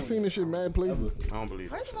see him. I seen this shit mad places. I don't believe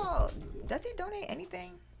it. First of all, does he donate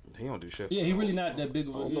anything? He don't do shit. Yeah, he really not that big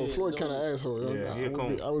of a. No, Floyd kind of asshole. Yeah,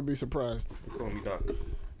 I would be surprised.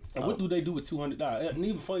 And what do they do with $200? And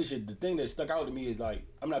even funny shit, the thing that stuck out to me is like,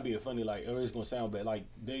 I'm not being funny, like, or it's gonna sound bad. Like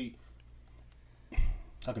they,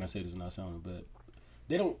 how can I say this without sounding bad?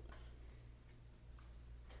 They don't.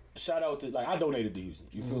 Shout out to like I donated to Houston,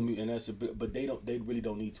 you feel me? And that's a bit, but they really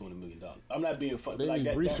don't need $200 million. I'm not being funny. They like need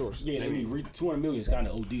that, resources. Yeah, they need $200 million is kind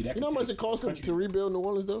of OD. That you know how much it cost them to rebuild New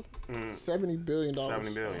Orleans though? $70 billion.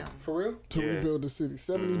 $70 billion. For real? To rebuild the city,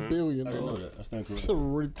 $70 billion. I didn't know that. That's not correct. It's a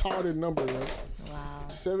retarded number, man. Wow.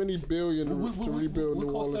 $70 billion to rebuild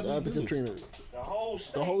New Orleans after Katrina.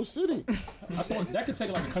 The whole city. I thought that could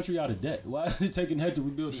take like a country out of debt. Why is it taking head to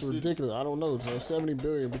rebuild the city? It's ridiculous. I don't know. So $70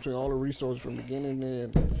 billion between all the resources from beginning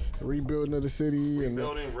and the rebuilding of the city and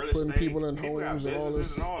putting people in homes and all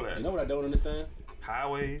this. And all that. You know what I don't understand?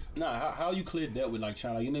 Highways. Nah, how you clear debt with like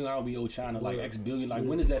China? You know how we owe China like X billion? Like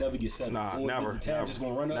when does that ever get settled? Nah, or never. The tab just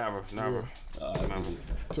gonna run up? Never.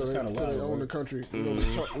 Till they own the country. We're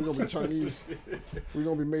gonna be Chinese. We're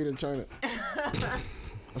gonna be made in China.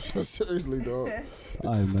 Seriously, dog.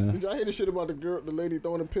 All right, man. Did y'all hear the shit about the lady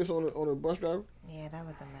throwing a piss on a bus driver? Yeah, that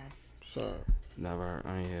was a mess. Sorry. Never.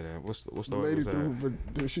 I ain't hear that. What's the lady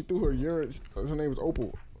she threw her urine. Her name was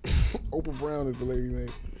Opal. Opal Brown is the lady name.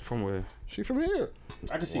 From where? She from here.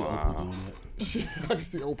 I can see Opal doing that. I can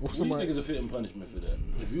see Opal. What do you think is a fitting punishment for that?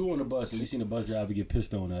 If you on a bus and you seen a bus driver get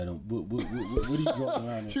pissed on at him, what do you draw the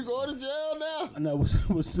line? She going to jail now. I know. What's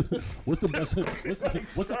the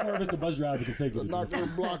furthest the bus driver can take it? Knock her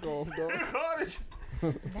block off, dog.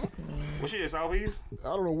 That's mean. Was she in Southeast? I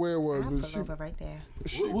don't know where it was. I'll pull over right there.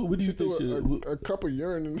 What do you think? A cup of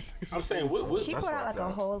urine in the I'm saying, what? She put out like a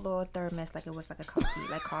whole little thermos, like it was like a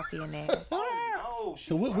coffee in there. Oh,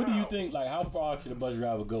 so what do you think? Like, how far could a bus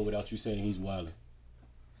driver go without you saying he's wilding?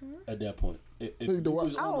 At that point, if you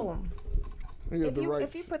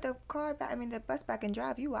put the car back, the bus back and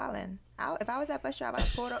drive, you wildin'. If I was that bus driver, I'd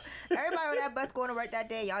pulled up. Everybody on that bus going to work that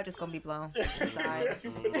day, y'all just gonna be blown. I'm sorry.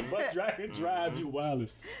 The bus drive, you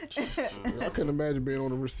wildin'. I couldn't imagine being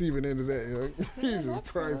on the receiving end of that. Jesus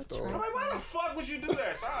Christ, dog. Why the fuck would you do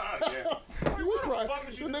that? The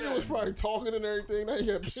nigga was probably talking and everything. Now he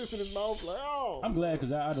had piss in his mouth. Like, oh. I'm glad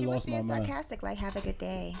because I'd have lost my mind. She was being sarcastic, like, have a good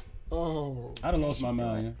day. Oh, I'd have lost my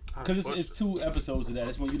mind, because it's 2 episodes of that.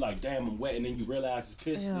 It's when you like, damn, I'm wet, and then you realize it's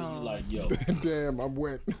piss, and then you like, yo, damn, I'm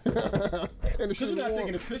wet. And because you're not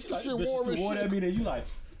thinking it's piss, you're like, this bitch is too warm at me, then you like,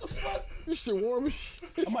 what the fuck? This shit warm as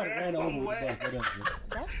shit. I might have ran over with the bus.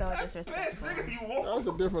 That's so disrespectful. That's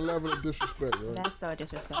a different level of disrespect, yo. That's so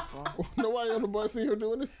disrespectful. Nobody on the bus see her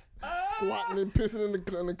doing this? Squatting and pissing in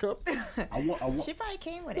the cup? I want. She probably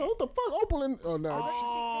came with it. What the fuck? Opal in... Oh, no.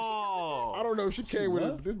 I don't know if she came with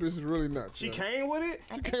it. This bitch is really nuts. She came with it?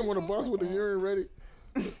 She came on a bus with the urine ready.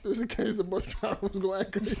 Just in case the bus driver was going to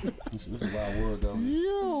aggravate. This is a wild world, though.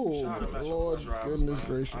 Yo, Lord goodness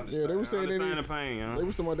gracious. Yeah, they were saying they the pain, you know? They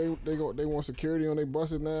were saying they want security on their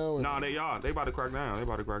buses now. No, they are. They about to crack down.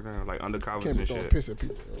 Like undercovers and shit. Can't be piss at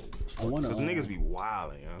people. Because niggas be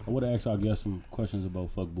wildin', yo. I would ask our guests some questions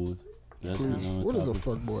about fuckboys. What is a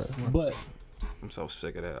fuckboy? But I'm so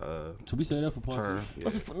sick of that. Should we say that for part 2? Yeah.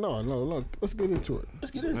 No. Let's get into it.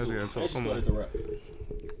 Let's get into it. Come on.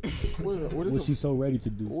 What is what she's so ready to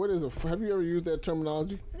do. What is a? Have you ever used that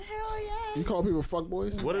terminology? Hell yeah. You call people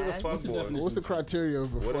fuckboys? What is a Yes. fuckboy? What's the criteria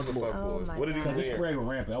of a What is a fuckboy? Oh fuckboy? my What did he God. Because it's wear? spreading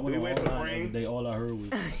rampant. I went Do he on wear online the Supreme? other day. All I heard was,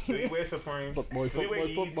 Do he wear Supreme? Fuckboy, Do he wear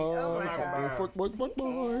fuckboy, Yeezys? fuckboy, Oh my God. fuckboy,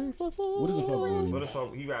 fuckboy. what is a fuckboy? What the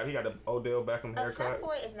fuck? He got the Odell Beckham A haircut.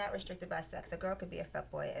 fuckboy is not restricted by sex. A girl could be a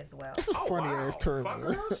fuckboy as well. That's a funny ass term. Fuck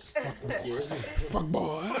man. girls?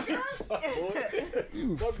 Fuckboy.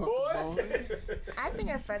 You fuckboy. I think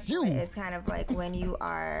a fuckboy You. is kind of like when you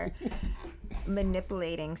are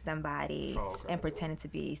manipulating somebody and pretending to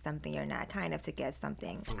be something you're not, kind of to get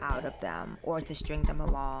something out of them or to string them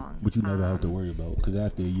along. But you never have to worry about because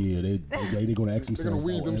after a year they're gonna ask themselves. gonna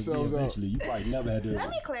weed out. themselves out. Eventually, you probably never had to. Let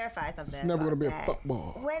me clarify something. It's never gonna about be a that.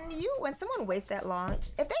 fuckboy. When someone waits that long,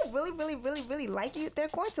 if they really like you, they're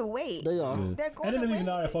going to wait. They are. They're And going it to doesn't wait. even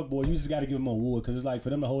know that fuckboy. You just got to give them a award because it's like for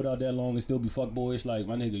them to hold out that long and still be fuckboyish. Like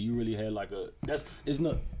my nigga, you really had like it's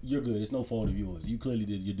not. You're good. It's no fault of yours. You clearly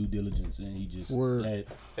did your due diligence, and he just Word.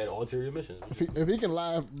 had ulterior missions. If he can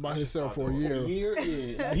lie by himself for a year,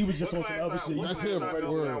 Yeah. Like, he was just on some other shit. That's That's him.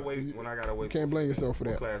 Word. When I gotta wait. you can't blame yourself for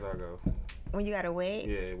What that. class I go? When you gotta wait.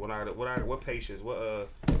 Yeah, what patience?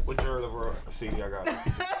 What Gerald CD I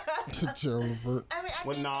got? Gerald Levert. I mean, I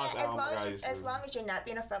What think Nas that album I used to as do? long as you're not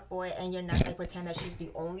being a fuckboy and you're not like pretend that she's the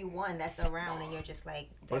only one that's around and you're just like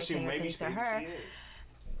But she dedicating your maybe attention to her, she is.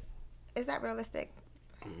 is that realistic?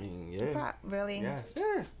 I mean, yeah. Really? Yes.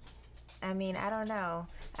 I mean, I don't know.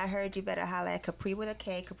 I heard you better holla at Capri with a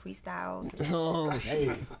K, Capri Styles. Oh,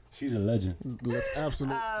 Hey, she's a legend.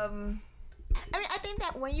 absolute. I mean, I think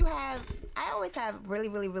that when you have, I always have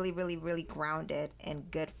really grounded and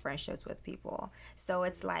good friendships with people. So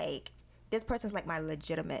it's like, this person's like my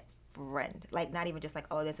legitimate friend. Like, not even just like,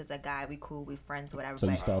 oh, this is a guy, we cool, we friends, whatever. So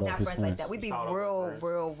you but start off not as friends like friends. that. We be Start off as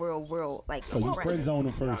real, like, So you friend zone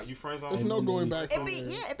them Nah, first, you friends on? There's no going back It'd from be,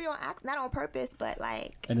 there. it'd be on act, not on purpose, but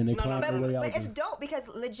like. and then they climb But, their way out. but it's dope because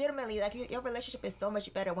legitimately, like your relationship is so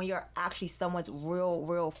much better when you're actually someone's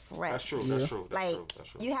real friend. That's true. That's true. That's Like true. That's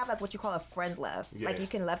true. you have like what you call a friend love. Yeah. Like you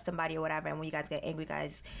can love somebody or whatever, and when you guys get angry, you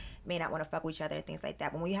guys may not want to fuck with each other and things like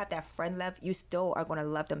that. But when you have that friend love, you still are going to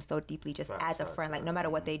love them so deeply, just Facts, as a facts, friend. Like no matter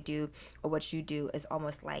what they do or what you do, it's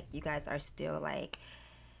almost like you guys are still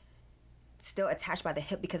attached by the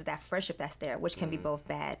hip because of that friendship that's there, which can be both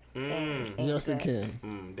bad and Yes, good. it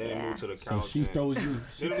can. They Yeah. move to the couch. So she throws you.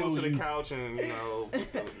 She They move throws to the you. couch and you know.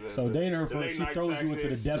 So dating her first, she throws you into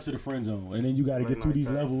the depths of the friend zone, and then you got to get through these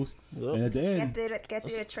levels. And at the end, Get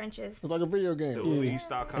through the trenches. It's like a video game. He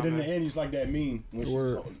stopped and then coming. the end, it's like that meme when she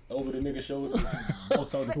Word. over the nigga shoulder.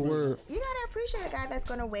 walks out the foot. Word. You gotta appreciate a guy that's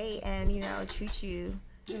gonna wait and treat you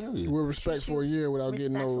Hell yeah. With respect for a year without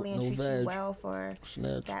getting no respectfully and treat vag. you well for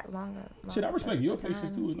Snatch. that long. Shit, I respect your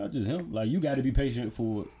patience too. It's not just him. Like you got to be patient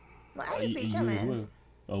for. Well, I just be you as chilling. well.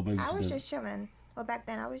 Oh, maybe I she was doesn't. just chilling. Well, back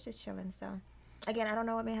then I was just chilling. So, again, I don't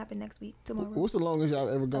know what may happen next week, tomorrow. What's the longest y'all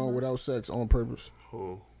ever gone without sex on purpose?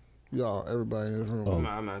 Who? Y'all, everybody in this room.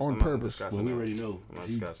 I'm not On I'm purpose. Not Well, we discussing already that. know. I'm not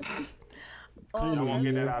She- discussing. Oh, I won't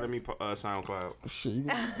get that out of me. SoundCloud. Shit, you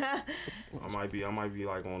I might be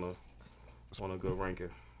like on a good ranking.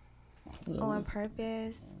 on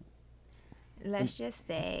purpose. Let's just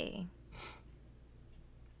say.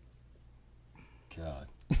 God.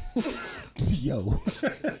 Yo. I want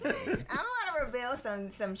to reveal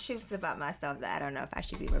some truths about myself that I don't know if I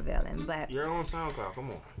should be revealing, but You're on SoundCloud.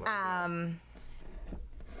 Come on.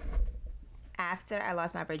 after I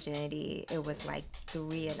lost my virginity, it was like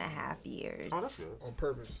 3.5 years. Oh, that's good. on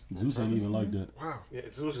purpose. Zeus ain't even like that. Wow. Yeah,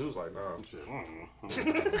 it was like, nah, shit.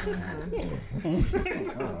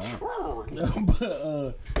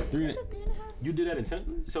 But 3. You did that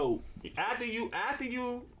intentionally? So After you,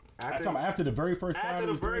 I'm talking about after the very first time. after it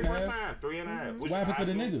the was very 3.5? first time, 3.5. What happened to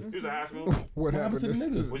the nigga? You was in high school. What What happened to the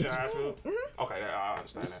nigga? Was you in high school? Okay, I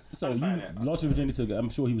understand that. So understand you that. lost your virginity to. I'm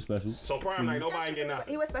sure he was special. So prime night, nobody getting nothing.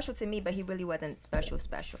 He was special to me, but he really wasn't special.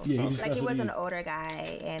 Yeah, he was Like he special was to an you. older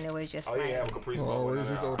guy, and it was just Oh like yeah, have a Caprice Oh, Bowl. where's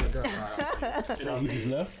this older guy? He just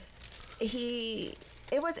left.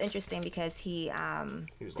 It was interesting because he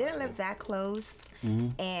was didn't awesome. live that close,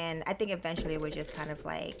 and I think eventually it was just kind of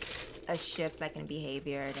like a shift like in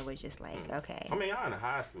behavior, and it was just like okay. I mean, y'all in the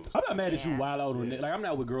high school. I'm not mad that you Yeah. wild out on it. Like I'm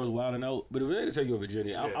not with girls wilding out, but if a nigga take your virginity,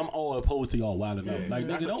 Yeah. I'm all opposed to y'all wilding out. Yeah. Like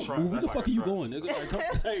That's nigga, a don't trust. move. Where the That's fuck like are a you trust. going, nigga? Like, come,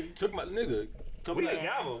 hey, took my nigga. Come We back.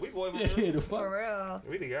 together. We boy. Yeah, the For fuck. real.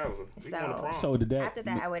 We together. We So- going to prom. So did that? After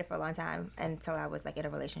that, I waited for a long time until I was like in a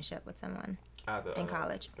relationship with someone. After, in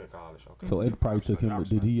college. In college, okay. So it probably took him.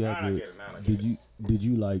 Did he Now I ever? get it, now I get Did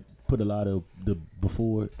you like put a lot of the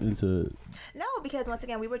before into? No, because once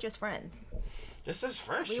again, we were just friends. This is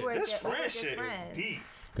friendship. We were This just friendship friends. is deep.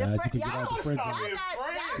 Guys, you can get out the friend zone. Y'all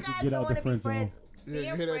guys Get don't out want the to be friend friends. zone. Yeah, you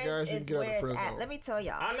Being hear that, friends guys? You is can get out where the it's friend at. zone. Let me tell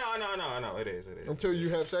y'all. I know. It is. Until you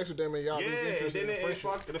have sex with them and y'all lose Yeah, interest in then the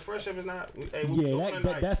friendship. the friendship is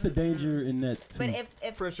not. That's the danger in that too. But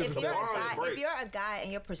if Friendship is you're the if you're a guy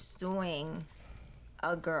and you're pursuing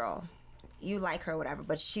a girl, you like her, whatever,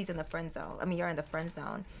 but she's in the friend zone. I mean, you're in the friend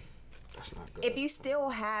zone. That's not good. If you still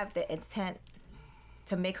have the intent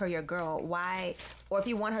to make her your girl, why? Or if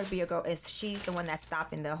you want her to be your girl, is she's the one that's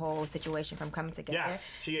stopping the whole situation from coming together? Yes,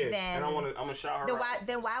 she is. Then, and I'm gonna shout her out.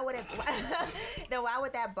 Then why would it? Then why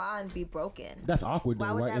would that bond be broken? That's awkward though,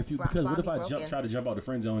 Why would right? that Because what if bond I be broken? try to jump out the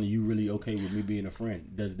friend zone and you really okay with me being a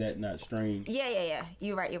friend? Does that not strain? Yeah.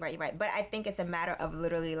 You're right. But I think it's a matter of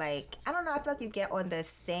literally like, I don't know. I feel like you get on the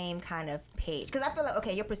same kind of page because I feel like,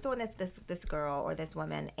 okay, you're pursuing this girl or this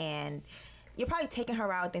woman and you're probably taking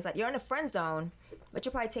her out and things like, you're in a friend zone, but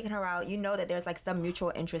you're probably taking her out. You know that there's like some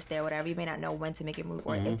mutual interest there, whatever. You may not know when to make your move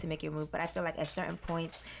or if to make your move, but I feel like at certain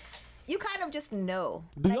points, you kind of just know.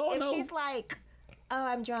 Do like y'all if know? she's like, oh,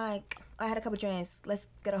 I'm drunk, I had a couple drinks, let's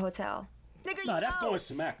get a hotel. Nigga, No, you that's know. going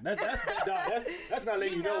smack. That's not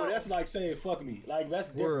letting you know. That's like saying fuck me. Like that's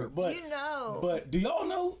different. Word. But You know. But do y'all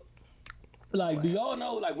know? Like, do y'all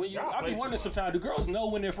know? Like when you, Y'all I play be too wondering much. sometimes. Do girls know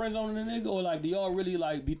when they're friends zoning a nigga, or like do y'all really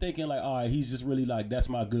like be thinking like, all right, he's just really like that's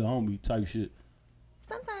my good homie type shit.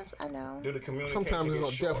 Sometimes I know. Do the communication Sometimes get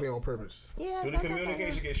it's short? definitely on purpose. Yeah, Do the sometimes I know.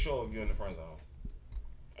 communication get short if you're in the friend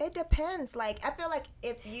zone? It depends. Like, I feel like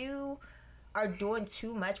if you are doing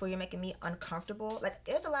too much where you're making me uncomfortable, like,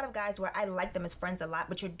 there's a lot of guys where I like them as friends a lot,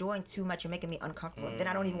 but you're doing too much, you're making me uncomfortable. Then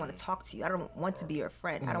I don't even want to talk to you. I don't want to be your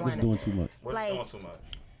friend. I don't want What's to. doing too much? What's Like- doing too much?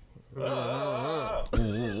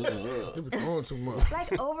 They be doing too much.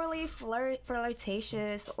 Like overly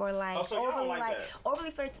flirtatious or like Oh, so y'all overly like like that.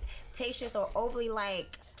 overly flirtatious or overly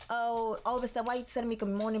like, oh, all of a sudden why you sending me good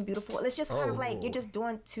morning beautiful? It's just kind of like you're just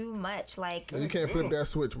doing too much. Like You can't flip that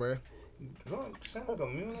switch, man. Sound like a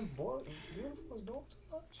million boy. Beautiful is doing too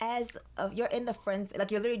much. as you're in the friends,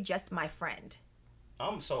 like you're literally just my friend.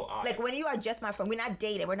 I'm so odd. Like when you are just my friend, we're not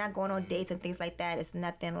dating, we're not going on dates and things like that. It's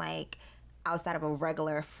nothing like outside of a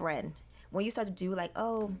regular friend. When you start to do like,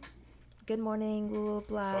 oh, good morning, blah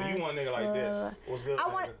blah. So you want a nigga like this? What's good? I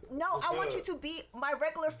want nigga? What's I want good? you to be my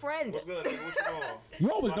regular friend. What's good, nigga? What you doing?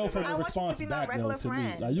 You always know from I the want you to response be my back though regular to me.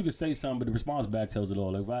 friend. Like you can say something, but the response back tells it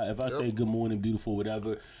all. Like if I say good morning, beautiful,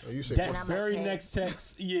 whatever. You say, That And I'm very like, hey. next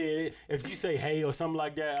text, yeah. If you say hey or something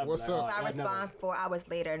like that, I'll be What's like, up? all If I right, respond 4 hours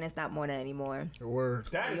later and it's not morning anymore. Word.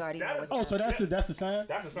 That is, You already that know is, what's Oh, so that's the sign.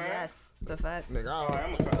 that's a sign. Yes, the fuck. Nigga, All right,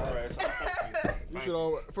 I'm gonna cuss her ass out. you should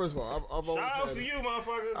always, first of all, I've always Shout out had, to you,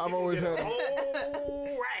 motherfucker. I've You always get a had- whole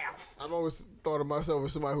wrath. I've always thought of myself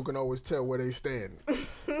as somebody who can always tell where they stand.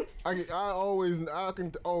 I can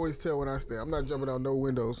always tell when I stand. I'm not jumping out no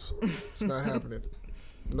windows. It's not happening.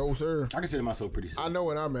 No, sir. I consider myself pretty safe. I know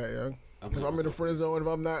where I'm at, young. If I'm in the friend zone, if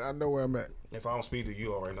I'm not, I know where I'm at. If I don't speak to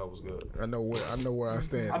you, already know what's good. I know where I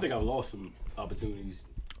stand. I think I've lost some opportunities.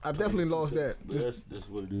 I've definitely lost that. But that's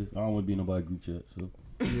what it is. I don't want to be in nobody's group chat, so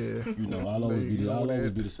Yeah. you know I'll always be know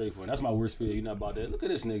that. the safe one. That's my worst fear. You're not about that. Look at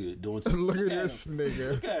this nigga doing. Look at him. this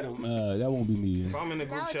nigga. Look at him. That won't be me. If I'm in the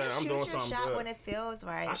group Now chat, just I'm shoot doing your something shot good. when it feels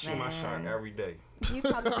right, I shoot my shot man. every day. You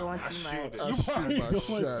probably doing too shoot much. it. I shoot probably my doing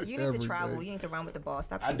shot You need every to travel. day. You need to run with the ball.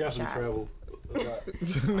 Stop I shooting your definitely shot. travel.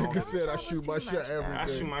 Nigga said I shoot my too shot much, though. every I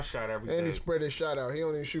day. shoot my shot every And he day. spread his shot out. He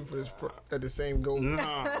don't even shoot for this at the same goal.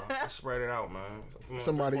 Nah, I spread it out, man.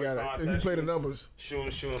 Somebody got it. He played the numbers.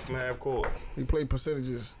 Shooting from half court. He played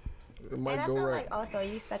percentages. It might And I go feel right. like also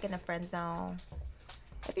you stuck in the friend zone.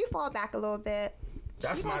 If you fall back a little bit,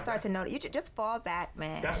 That's you're gonna my start to notice. You just fall back,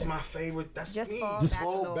 man. That's my favorite. That's just me. fall Just back a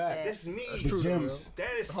fall little back. bit. That's me. That's The true, gems. That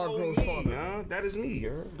is Heart so grows me, fonder. man. That is me,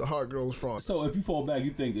 girl. The heart grows fond. So if you fall back, you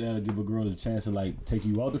think give a girl a chance to like take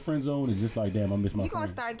you out the friend zone? It's just like damn, I miss my You gonna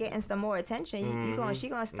friend. start getting some more attention. She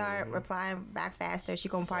gonna start replying back faster. She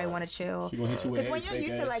gonna probably want to chill. She gonna hit you with Because when hey, you're fake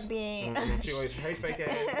used to ass. like being, She always, hey, fake ass.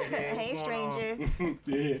 hey stranger,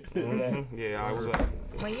 Yeah. Yeah, I was up.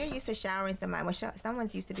 when you're used to showering somebody, when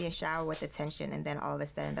someone's used to be in shower with attention, and then all of a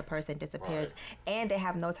sudden the person disappears, and they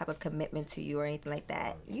have no type of commitment to you or anything like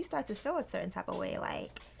that, you start to feel a certain type of way,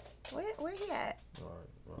 like, where he at?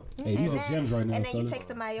 Hey, these are then, gems right now, and then you fellas. take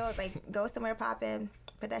somebody else, like go somewhere popping,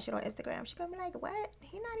 put that shit on Instagram. She gonna be like, what?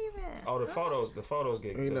 He not even. Oh, the photos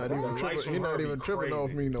get. He not even tripping. He not even tripping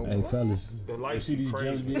off me no Hey more. fellas, The you lights see be these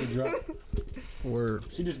gems crazy. being dropped? Word.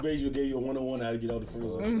 She just gave you a 101 how to get out the friend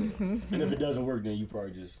zone. And if it doesn't work, then you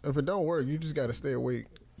probably just. If it don't work, you just gotta stay awake.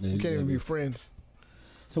 You can't even be friends.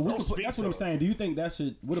 So what's Don't the, speak that's what to I'm her. saying. Do you think that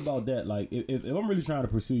should? What about that? Like, if I'm really trying to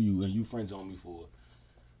pursue you and you friends on me for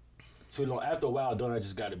too long, after a while, don't I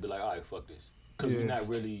just got to be like, all right, fuck this? Because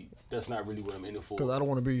that's not really what I'm in it for. Because I don't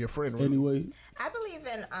want to be your friend. Right? Anyway. I believe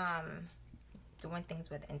in doing things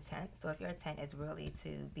with intent. So if your intent is really to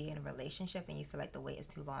be in a relationship and you feel like the wait is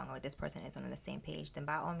too long or this person isn't on the same page, then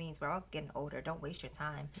by all means, we're all getting older. Don't waste your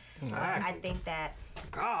time. I think that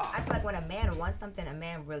I feel like when a man wants something, a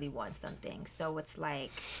man really wants something. So it's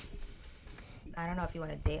like, I don't know if you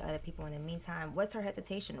want to date other people in the meantime. What's her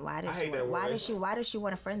hesitation? Why does she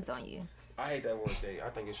want a friend zone you? I hate that word date. I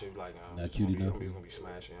think it should be like not cute enough. I'm gonna be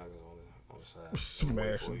smashing on the side.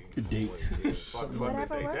 Smashing. Date.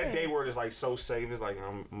 Whatever works. That date word is like so safe. It's like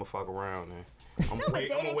I'm gonna fuck around. Man. But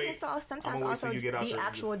dating can sometimes also be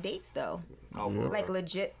actual dates though. Like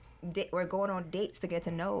legit. We're going on dates to get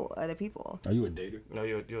to know other people. Are you a dater? No,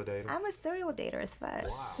 you're a dater. I'm a serial dater as fuck. Wow.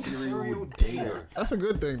 Serial dater. That's a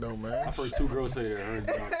good thing though, man. I've heard 2 girls say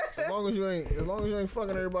that. As long as you ain't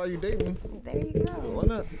fucking everybody you dating. There you go. Why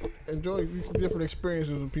not enjoy different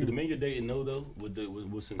experiences with people? Do the men you're dating know though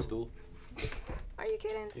what's in store? Are you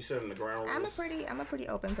kidding? You sit in the ground. I'm a pretty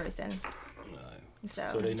open person.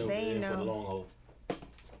 So they know they're in for the long haul.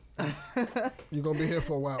 You're gonna be here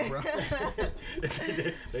for a while, bro.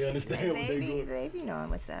 They understand what they doing. They be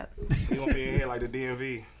knowing what's up. You gonna be in here like the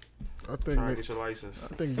DMV. I think trying to get your license.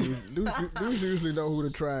 I think dudes usually know who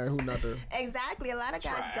to try and who not to. Exactly. A lot of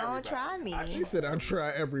guys don't try me. She said I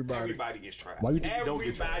try everybody. Everybody gets tried. Why you think you don't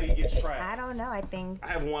get tried? Everybody gets tried. I don't know. I think I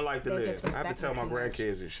have one life to they live. just I have to tell my respect me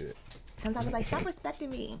too grandkids and shit. sometimes I'm like, stop respecting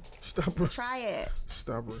me. Try it.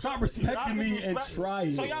 Stop respecting me and try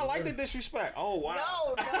it. So y'all like the disrespect? Oh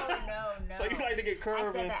wow. No. So you like to get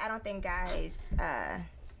curved? I said that I don't think guys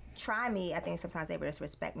try me. I think sometimes they just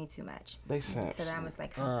respect me too much. They sense. So then I was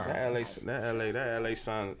like, sometimes that LA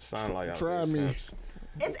sound like try me.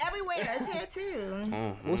 It's everywhere. It's here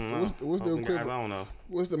too. What's the equivalent? I don't know.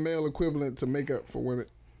 What's the male equivalent to makeup for women?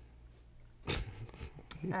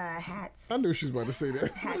 Hats. I knew she was about to say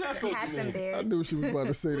that. Hats and beards. I knew she was about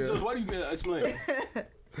to say that. Why do you explain?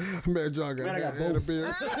 Man, John got a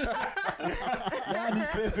beard. I need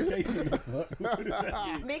clarification.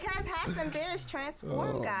 Because hats and beards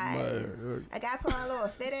transform guys. Man. A guy put on a little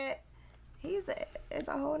fitted. It's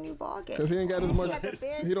a whole new ballgame. Because he ain't got as much.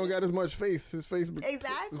 He don't got as much face. His face exactly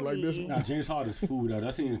is like this. Nah, James Harden's food out.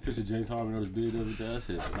 I seen his picture of James Harden on his beard over there. I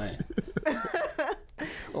said, man.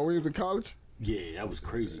 Oh, when he was in college? Yeah, that was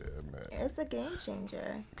crazy. Yeah, man. It's a game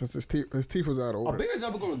changer. Because his teeth was out of order. Are beards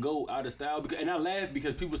ever going to go out of style? And I laugh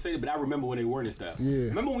because people say it, but I remember when they weren't in style. Yeah.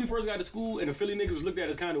 Remember when we first got to school and the Philly niggas was looked at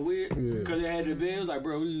as kind of weird? Yeah. Because they had their beards? Like,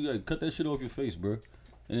 bro, you cut that shit off your face, bro.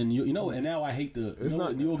 And then, you know, and now I hate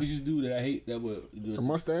what New Yorkers used to do that I hate that would. A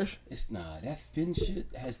mustache? It's that thin shit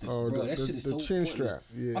has to. Oh, bro, that shit is so the chin pointless. strap.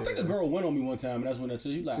 Yeah. I think a girl went on me one time, and that's when I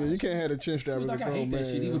told you, like, yeah, you can't have the chin strap. She was like, I hate that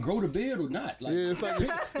shit. Either grow the beard or not. Like, yeah, it's like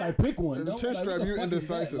like pick one. The chin strap, you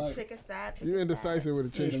indecisive. Like, Pick a side. You indecisive with a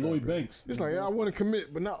chin strap. Lloyd Banks. It's like, yeah, I want to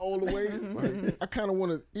commit, but not all the way. Like, I kind of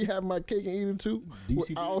want to have my cake and eat it too.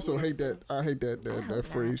 I also hate that. I hate that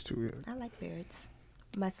phrase too. Yeah. I like beards.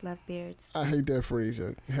 Must love beards. I hate that phrase.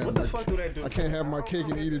 What the fuck do that do? I can't have my cake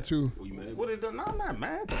and eat it too. What it do? No, I'm not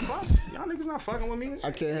mad. The fuck? Y'all niggas not fucking with me.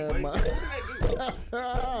 I can't have my.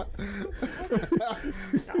 Y'all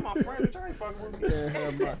my friend, but y'all ain't fucking with me. Can't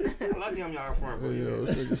have my. I love y'all friend. Yo,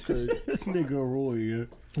 this nigga's crazy. This nigga Roy, yeah.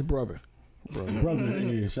 Brother,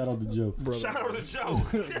 yeah. Shout out to Joe. Shout out to Joe.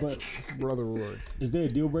 But Brother Roy. Is there a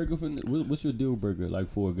deal breaker for? What's your deal breaker like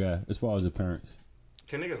for a guy as far as appearance?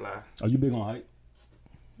 Can niggas lie? Are you big on height?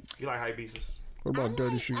 You like hype pieces? What about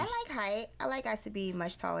dirty shoes? I like height. I like guys to be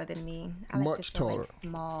much taller than me. I like Much to feel taller. Like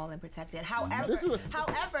small and protected. However, I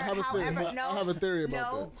have a theory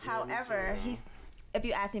about that. However, if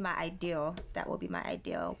you ask me my ideal, that will be my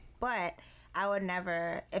ideal. But I would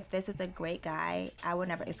never, if this is a great guy, I would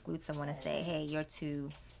never exclude someone and say, hey, you're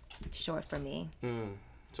too short for me.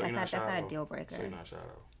 So that's not a deal breaker. So you're not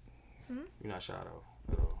shallow. You're not shallow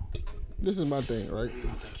at all. This is my thing, right?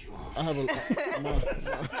 I have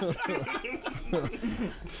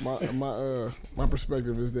my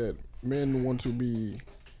perspective is that men want to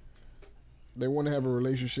have a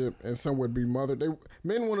relationship and somewhat be mothered.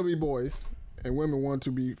 Men want to be boys, and women want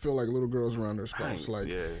to feel like little girls around their spouse. Like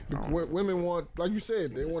women want, like you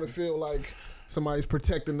said, they want to feel like somebody's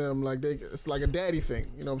protecting them. Like it's like a daddy thing.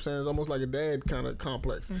 You know what I'm saying? It's almost like a dad kind of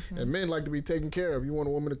complex. Mm-hmm. And men like to be taken care of. You want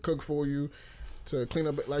a woman to cook for you, to clean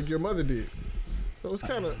up like your mother did. So it's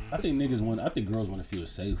kind of. I think girls want to feel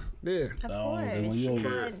safe. Yeah. Of course. You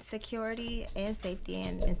want security and safety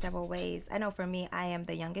in several ways. I know for me, I am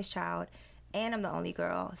the youngest child, and I'm the only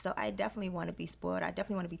girl. So I definitely want to be spoiled. I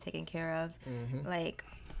definitely want to be taken care of. Mm-hmm. Like.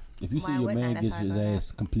 If you see your man gets his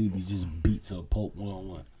ass completely just beat to a pulp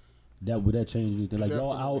 1-on-1, would that change anything? Like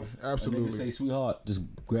y'all out, absolutely. And say, sweetheart, just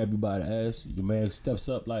grab you by the ass. Your man steps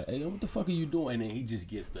up like, hey, what the fuck are you doing? And then he just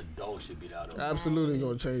gets the dog shit beat out of him. Absolutely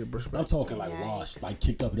gonna change the perspective. I'm talking like washed, like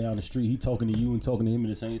kicked up down the street. He talking to you and talking to him at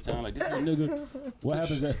the same time. Like this is a nigga. What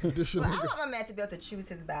happens? I want my man to be able to choose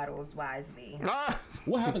his battles wisely.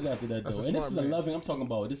 What happens after that though? And this is a loving. I'm talking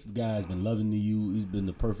about this guy has been loving to you. He's been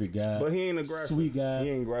the perfect guy. But he ain't aggressive. Sweet guy. He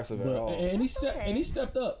ain't aggressive at all. And he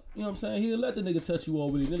stepped up. You know what I'm saying? He didn't let the nigga touch you all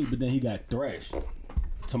willy nilly, but then he got thrashed.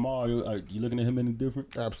 Tomorrow, are you looking at him any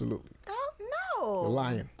different? Absolutely. Oh no. You're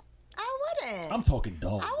lying. I wouldn't. I'm talking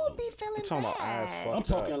dog. I would be feeling talking about ass bad. fuck. I'm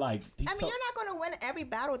talking like. I mean, you're not gonna win every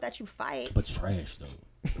battle that you fight. But trash though.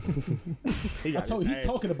 He's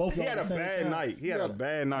talking to both of He had a bad night. He had a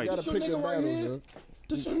bad night. You gotta pick your battles, man.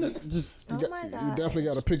 This nigga just. Oh my god. You definitely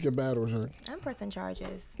gotta pick your battles, man. I'm pressing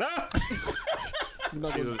charges. You're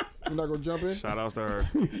not gonna jump in? Shout out to her.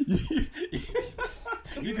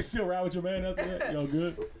 You can still ride with your man after that. Y'all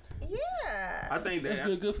good? Yeah. I think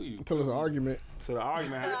That's good for you. Until it's an argument. So the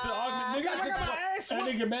argument. Nigga, and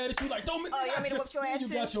nigga mad at you like, don't. Oh, you want me to whoop your ass You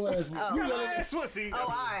too? got your ass whooped. Oh. You got ass pussy. Oh, all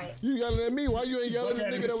right. You yelling at me? Why you ain't yelling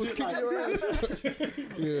at the nigga that was kicking your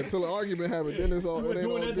ass? Yeah, until an argument happened, then it's all. You It ain't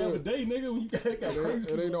all doing that the other good. day, nigga. When you got crazy.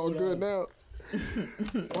 It ain't all good now.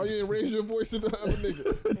 Why you ain't raise your voice at the other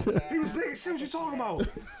nigga? He was big. Shit, what you talking about?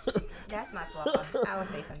 That's my flaw. I would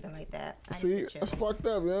say something like that. I See, need to chill. that's fucked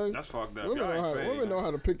up, man. That's fucked up. Women know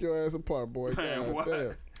how to pick your ass apart, boy. Man, God what?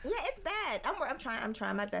 damn. Yeah, it's bad. I'm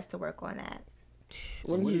trying my best to work on that.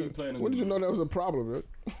 When did you know that was a problem, man?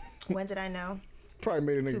 When did I know? Probably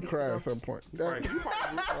made a 2 nigga weeks cry ago. at some point. Right.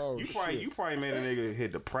 You probably made a nigga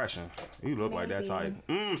hit depression. You look like that type.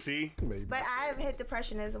 See? Maybe. But I've hit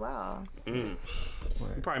depression as well. You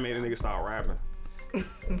probably made a nigga start rapping.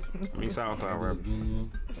 I mean, SoundCloud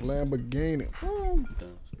rapping. Lamborghini.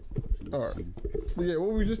 All right. But yeah, what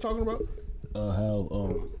were we just talking about?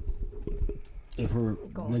 How if her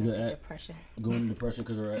Going into nigga depression. going into depression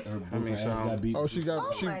because her boyfriend ass got beat. Oh, she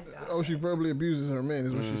my God. she verbally abuses her man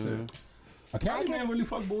is what she said. A Cali man really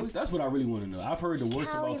fuck boys? That's what I really want to know. I've heard the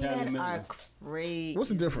worst Cali about Cali men men. are crazy. What's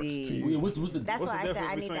the difference to you? Yeah, what's the That's why I said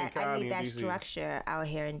I need that. I need that DC? structure out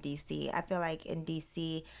here in DC. I feel like in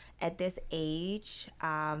DC at this age,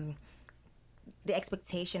 the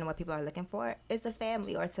expectation of what people are looking for is a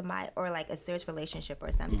family or like a serious relationship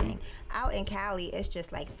or something. Out in Cali, it's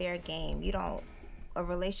just like fair game. You don't a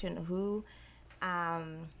relation who. You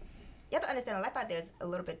have to understand the life out there is a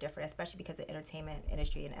little bit different, especially because of the entertainment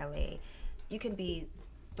industry in LA. You can be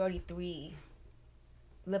 33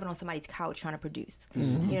 living on somebody's couch trying to produce. You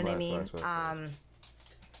know what I mean?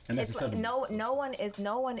 And that's it's like no one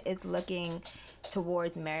is looking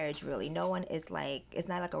towards marriage really. No one is like, it's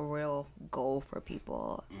not like a real goal for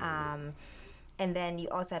people. And then you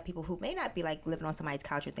also have people who may not be like living on somebody's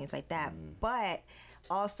couch or things like that. But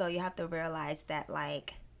also you have to realize that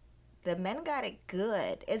like the men got it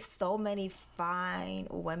good. It's so many fine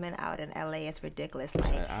women out in LA. It's ridiculous.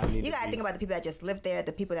 Like you gotta think about the people that just live there,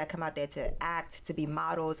 the people that come out there to act, to be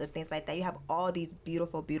models and things like that. You have all these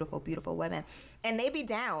beautiful, beautiful, beautiful women, and they be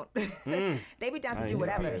down. They be down to do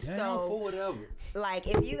whatever. So for whatever. like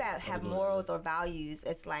if you have morals or values,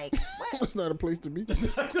 it's like what? It's not a place to be. I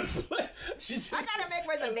gotta make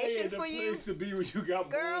reservations for you. Place to be when you got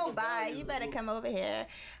Girl, bye. You better come over here.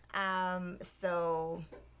 So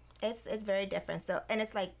it's very different. So and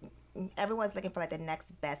it's like everyone's looking for like the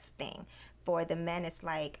next best thing. For the men, it's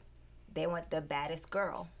like they want the baddest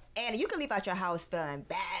girl. And you can leave out your house feeling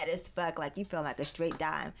bad as fuck, like you feel like a straight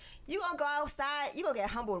dime. You gonna go outside, you gonna get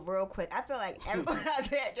humbled real quick. I feel like everyone out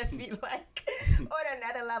there just be like on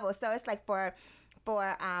another level. So it's like for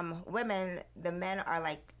women, the men are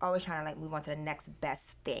like always trying to like move on to the next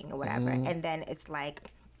best thing or whatever. And then it's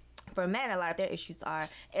like for men, a lot of their issues are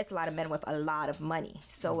it's a lot of men with a lot of money.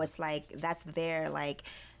 So it's like that's their like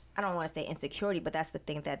I don't want to say insecurity, but that's the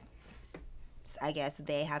thing that I guess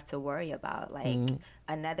they have to worry about. Like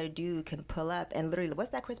another dude can pull up and literally,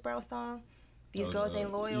 what's that Chris Brown song? These girls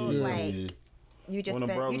ain't loyal. Yeah. Like you just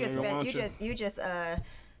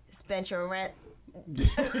spent your rent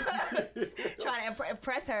trying to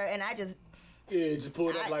impress her, and I just just pull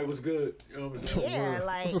it up like what's good. You know what I'm saying? yeah,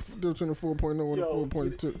 like What's the difference between a 4.0 and a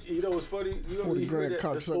 4.2? You know what's funny? You know 40 grand that,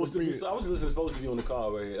 cock supposed to sucker be, beat. so I was listening supposed to be on the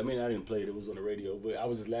car right here. I mean, I didn't play it. It was on the radio, but I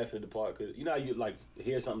was just laughing at the part because you know how you like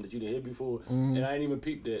hear something that you didn't hear before, and I didn't even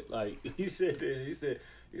peep that. Like he said,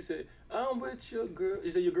 I'm with your girl. He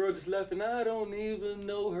said your girl just left and I don't even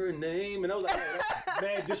know her name. And I was like, oh, that's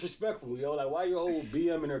mad disrespectful, yo. Like why your whole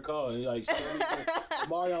BM in her car and like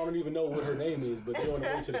Marion don't even know what her name is, but they're on the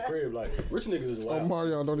way to the crib. Like rich niggas is wild. Oh,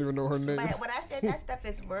 Marion don't even know her name. but when I said that stuff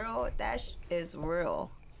is real, that is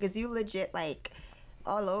real. because you legit like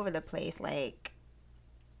all over the place. Like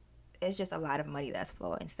it's just a lot of money that's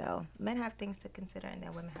flowing. So men have things to consider, and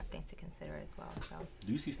then women have things to consider as well. So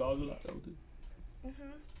do you see stars a lot though?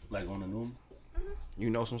 Like on the norm? You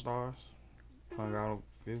know some stars? Hung out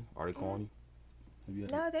a few? Are they calling you?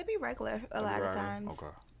 No, they be regular a lot of times. Okay.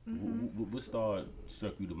 What star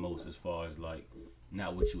struck you the most as far as like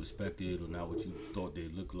not what you expected or not what you thought they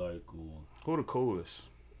looked like, or who the coolest?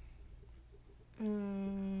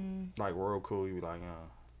 Like real cool, you be like,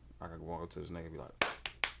 I can walk up to this nigga and be like,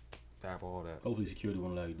 tap all that. Hopefully security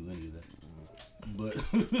won't allow you to do any of that.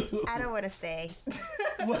 But I don't want to say.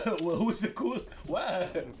 well, who's the coolest? Why?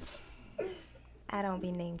 I don't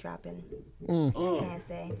be name dropping. I can't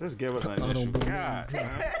say. Just give us an initial. God,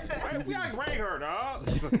 man. We gotta rank her, dog.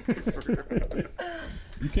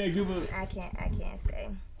 You can't give us. I can't say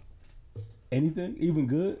anything, even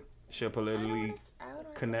good. She'll politically I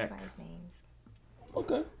don't connect. Say anybody's names.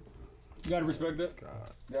 Okay, you gotta respect that.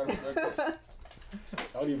 God, you gotta respect that.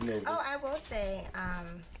 I don't even know. I will say,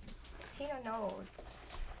 Tina Knowles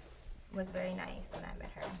was very nice when I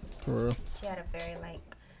met her. For real? She had a very like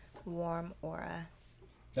warm aura.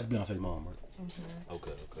 That's Beyonce's mom, right?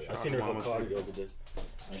 Okay. I seen her Mama car the other day.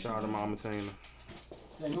 Shout out to Mama Tina.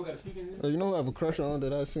 Yeah, you got to speak in here? You know who I have a crush on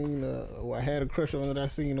that I seen, or I had a crush on that I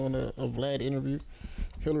seen on a Vlad interview?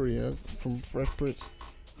 Hillary from Fresh Prince.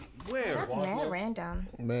 Where? That's mad random.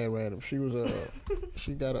 Mad random. She was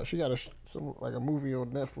she got a movie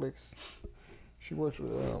on Netflix. She works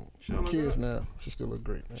with kids now. She still look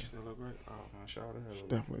great, man. She still look great. Oh man, shout out to her. She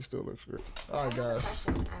definitely still looks great. All right, guys.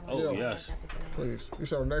 Oh yes. Please. You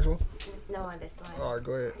saw the next one? No, on this one. All right,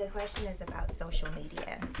 go ahead. The question is about social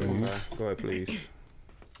media. Go ahead, please.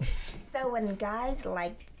 So when guys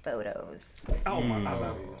like photos, Oh my, I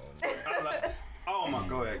love you. Oh my,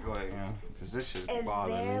 go ahead, yeah. Cause this shit is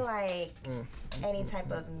bothering me. there like any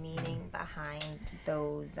type of meaning behind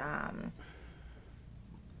those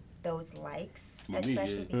likes?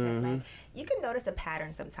 Especially because like you can notice a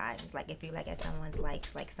pattern sometimes. Like if you like at someone's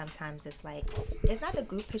likes, like sometimes it's like it's not the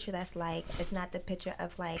group picture that's liked. It's not the picture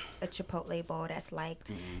of like a Chipotle bowl that's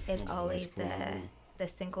liked. It's always the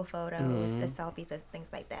single photos, the selfies, and things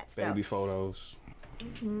like that. So, Baby photos.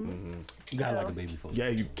 You gotta like a baby photo. Yeah,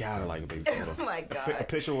 you gotta like a baby photo. Oh my god. A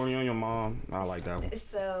picture when you and your mom. I like that one.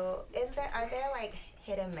 So are there like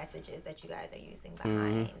hidden messages that you guys are using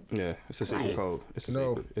behind? Yeah, it's a secret code. It's a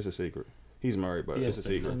secret. It's a secret. He's married, but it's a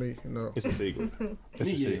secret. For me, no. It's a secret. It's a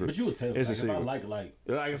secret. But you would tell. It's Like, a secret.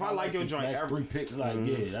 if I like your joint, that's 3 pics. Like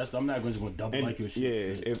I'm not just gonna double like your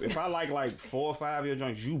shit. Yeah, if I like 4 or 5 of your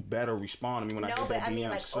joints, you better respond to me when I get that but I DM. mean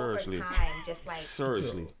like Seriously. over time, just like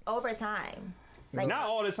Seriously. over time. Like Not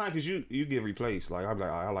all the time, because you get replaced. Like, I'm like,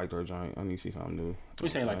 I like her joint. I need to see something new. You're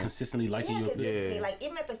saying like consistently liking your consistently, like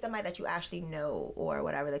even if it's somebody that you actually know or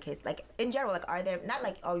whatever the case, like in general, like are there not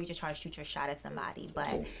like you just try to shoot your shot at somebody,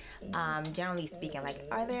 but generally speaking, like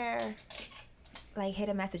are there like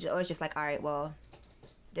hidden messages or it's just like, all right, well,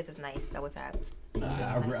 this is nice, double tapped.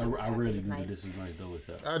 I really do. This is nice double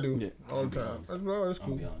tap. I do all the time. That's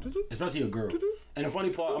cool. Especially a girl. And the funny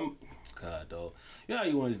part, God, dog. You know how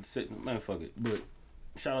you want to say, man, fuck it. But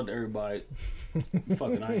shout out to everybody.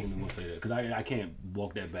 Fucking, I ain't even gonna say that because I can't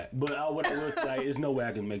walk that back. But what I will say, like, there's no way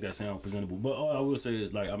I can make that sound presentable. But all I will say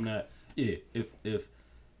is, like, I'm not. Yeah, if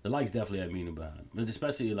the likes definitely have meaning behind it. But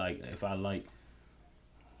especially like if I like.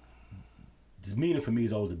 The meaning for me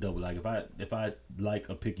is always a double. Like if I like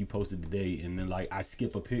a pic you posted today and then like I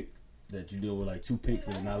skip a pic that you did with like 2 pics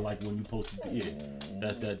and I like when you posted,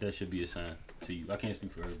 that should be a sign to you. I can't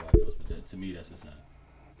speak for everybody else, but to me that's a sign.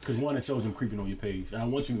 Because one, it shows them creeping on your page. And I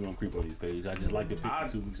want you to know I'm creeping on your page. I just like the pic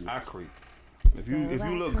 2 weeks ago. I creep. If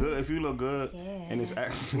you look good, and it's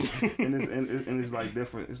actually and it's like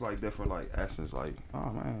different. It's like different like essence. Like,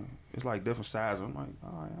 oh man, it's like different sides. I'm like,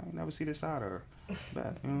 oh, I ain't never see this side of her.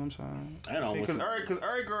 But, you know what I'm saying? I know. Because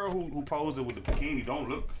every girl who posed it with the bikini don't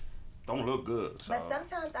look good. So. But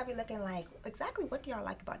sometimes I be looking like, exactly what do y'all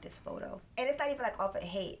like about this photo? And it's not even like off of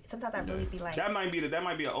hate. Sometimes I really be like, that might be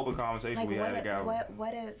an open conversation like, we had a guy.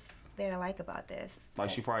 What is there to like about this? Like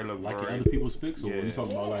she probably look like great. other people's pics, or you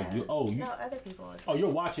talking about like you? No, other people's. Oh, you're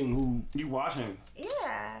watching who? You watching?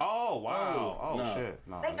 Yeah. Oh wow! Oh shit!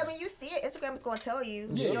 No, like I mean, you see it. Instagram is gonna tell you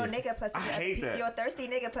you're a nigga plus 50 I hate that. You're a thirsty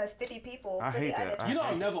nigga plus 50 people. I hate that. You know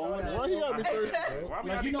I'm never on that. Why you gotta be thirsty?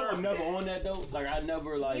 Like you know I'm never on that though. Like I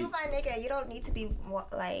never like. You my nigga. You don't need to be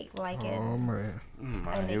like liking. Oh man.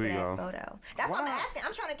 A here we nigga go. photo. That's what I'm asking.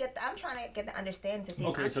 I'm trying to get the understanding to see.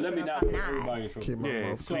 Okay, if so let me not put everybody in trouble. Keep my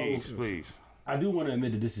mouth please. I do want to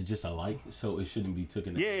admit that this is just a like, so it shouldn't be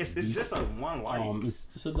taken. Yeah, it's just a one like. It's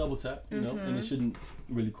just a double tap, you know, and it shouldn't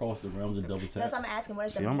really cross the realms of double tap. So I'm asking, what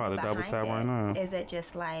is the I'm meaning about to double behind tap right now. Is it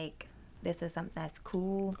just like this is something that's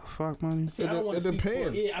cool? Fuck money. See, I don't want to speak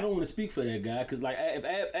depends. for. Yeah, I don't want to speak for that guy because like if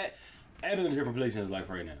Ab is in a different place in his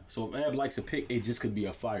life right now. So if Ab likes a pick, it just could be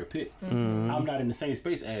a fire pick. I'm not in the same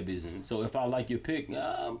space Ab is in. So if I like your pick,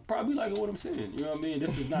 I'm probably liking what I'm saying. You know what I mean?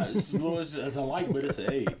 This is not. It's a like, but it's a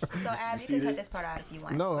hey. So Ab, you can cut this part out if you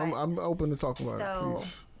want. No, I'm open to talk about so,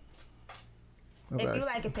 it. So if you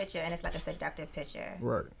like a picture and it's like a seductive picture,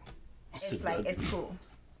 right, it's like it's cool.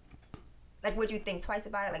 Like, would you think twice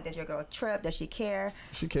about it? Like, does your girl trip? Does she care?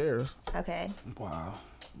 she cares, Okay. Wow.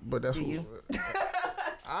 but that's Do you?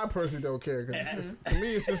 I personally don't care because to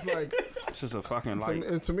me it's just like It's just a fucking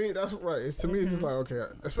like. to me that's right. To me it's just like okay,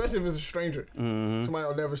 especially if it's a stranger, somebody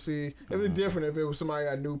I'll never see. If it's different, if it was somebody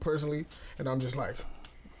I knew personally, and I'm just like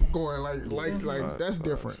going like that's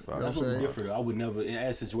different. You know That's what what I'm was saying? different. I would never in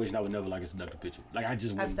that situation. I would never like a seductive picture. Like I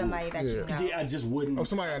just Of wouldn't. somebody do that you it. know. Yeah, I just wouldn't. Oh,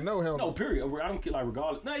 somebody I know, hell No, period. I don't care, like,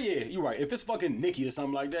 regardless. No, yeah, you're right. If it's fucking Nikki or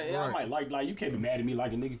something like that, yeah, I Right. might like, you can't be mad at me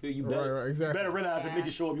like a Nikki pic. You better, Right, exactly. you better realize if Nikki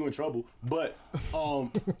show up, you in trouble. But,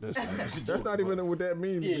 That's not even what that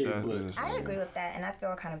means. yeah, but. I agree with that, and I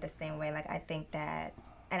feel kind of the same way. Like, I think that,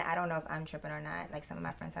 and I don't know if I'm tripping or not. Like, some of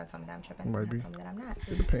my friends have told me that I'm tripping, some Might have be. told me that I'm not.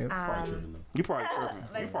 It depends. You probably tripping.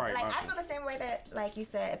 But You probably like, not I feel tripping. the same way that, like you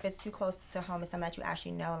said, if it's too close to home, it's something that you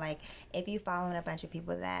actually know. Like, if you following a bunch of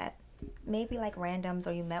people that maybe like randoms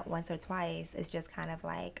or you met once or twice, it's just kind of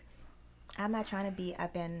like, I'm not trying to be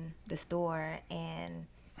up in the store and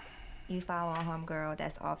you follow a homegirl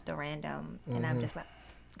that's off the random, and I'm just like,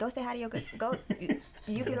 go say hi to your go.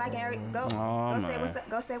 You be like Eric. Go say what's up.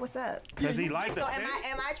 Go say what's up. Cause he liked So it.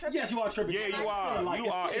 am I tripping? Yes, you are tripping. Yeah, you It's are. still a like. You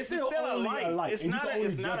are. It's still a only like. It's and you not. can only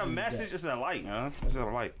It's not a judge message. that. It's a like, huh? It's a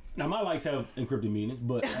like. Now my likes have encrypted meanings,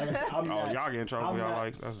 but like I said, I'm not. Oh, y'all get in trouble I'm for y'all not-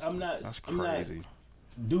 likes. That's I'm not- crazy.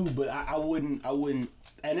 Dude, but I wouldn't.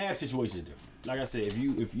 And that situation is different. Like I said, if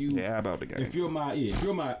you Yeah, about the game. if you're my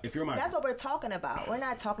That's what we're talking about. We're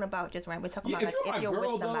not talking about just random. We're talking about if like you're my if you're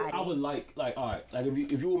girl with though, somebody. I would like all right. Like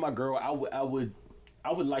if you were my girl,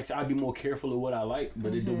 I would like to. I'd be more careful of what I like,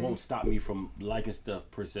 but it won't stop me from liking stuff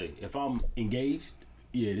per se. If I'm engaged,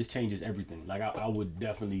 yeah, this changes everything. Like I would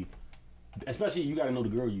definitely, especially you got to know the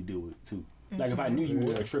girl you deal with too. Like if I knew you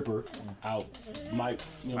were a tripper, I might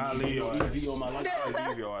I'll leave your easy on my life. I'll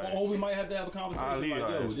leave your ass. Or we might have to have a I'll conversation leave like,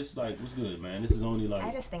 your yo, ass. this like what's good, man. This is only like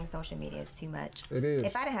I just think social media is too much. It is.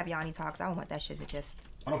 If I didn't have Yanni talks, I would want that shit to just.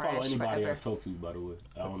 I don't follow crash anybody forever. I talk to. By the way,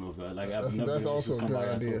 I don't know if I've never That's been in also a good somebody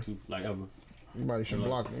I idea. talk to like ever. You might should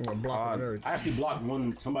block and everything. I actually blocked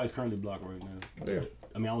one. Somebody's currently blocked right now. Yeah.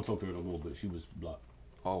 I mean, I don't talk to her no more, but she was blocked.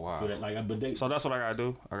 Oh wow. So that like, but they. So that's what I gotta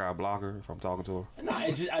do. I gotta block her if I'm talking to her. Nah,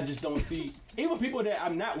 I just don't see even people that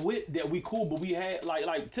I'm not with that we cool, but we had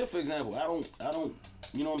like Tiff for example. I don't.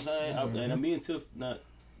 You know what I'm saying? And me and Tiff not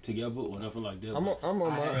together or nothing like that. I'm on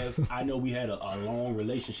my- I know we had a long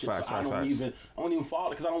relationship, Facts, so I don't facts. even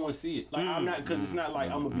follow because I don't want to see it. Like I'm not because it's not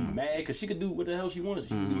like I'm gonna be mad because she could do what the hell she wants. She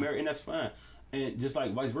can be married and that's fine, and just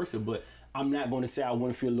like vice versa. But I'm not going to say I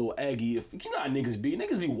want to feel a little aggy if you know how niggas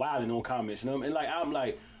be wilding on comments, you know what I mean? And like I'm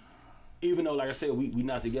like. Even though, like I said, we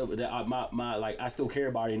not together, that my like I still care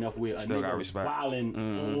about it enough where a Still got nigga respect. wilding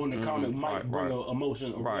on the comment might bring right. an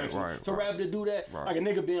emotion or reaction. So rather than do that, Right. like a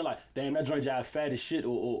nigga being like, damn, that joint jive fat as shit,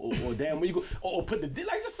 or damn, when you go, or put the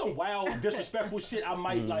like just some wild disrespectful shit, I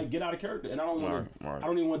might like get out of character, and I don't want to. Right. I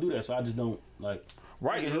don't even want to do that, so I just don't like.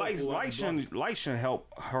 Right, get like hurtful, I just block. shouldn't help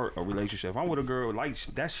hurt a relationship. If I'm with a girl, like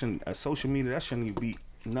that shouldn't social media. That shouldn't even be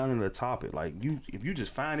none of the topic. Like if you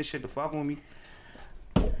just find this shit to fuck with me,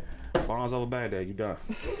 bonds over Baghdad, you done.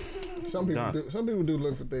 Some people do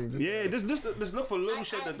look for things. Yeah, just look for little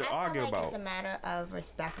shit that they argue I feel like about. it's a matter of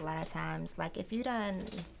respect a lot of times. Like if you done.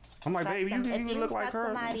 I'm like, fuck baby, some- you if look like fuck her.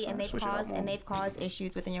 somebody and Switch it up on me. they've caused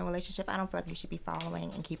issues within your relationship, I don't feel like you should be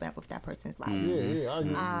following and keeping up with that person's life. Yeah, I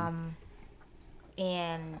agree.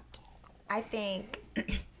 And I think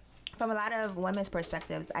from a lot of women's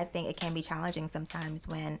perspectives, I think it can be challenging sometimes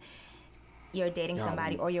when you're dating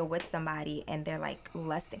somebody or you're with somebody and they're like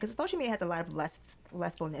lusting, because social media has a lot of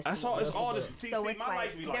lustfulness. That's to all. it. It's all this. See, So see, it's my like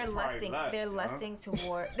likes be like they're lusting. lust, They're huh? lusting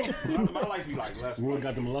toward. My likes be like lust. We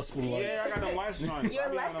got them lustful. Like, Yeah, I got them lust joints. I You're be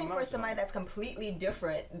on lusting them for lust somebody joints. that's completely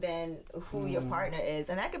different than who your partner is,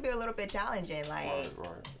 and that could be a little bit challenging. Like,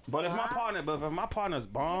 Right. But if my partner's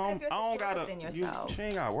bomb, Even if you're I don't secure gotta. within yourself. She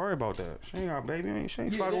ain't gotta worry about that. She ain't got baby. She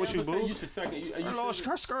ain't yeah, fucking with I'm you, saying boo. you should second. You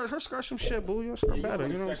Her skirt some shit, boo. Your skirt you better.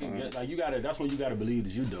 gotta You know what I'm second saying? guess- like you gotta. That's when you gotta believe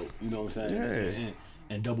that you dope. You know what I'm saying? Yeah.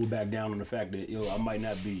 And double back down on the fact that I might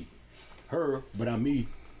not be her, but I'm me,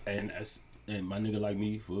 and and my nigga like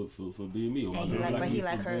me for being me. Or and he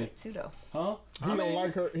like her too though. Huh? He don't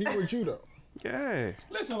like her. He with you though. Yeah.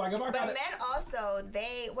 Listen, like if I got. But men also,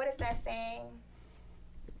 what is that saying?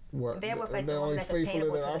 What? They're with like they're the woman only that's faithful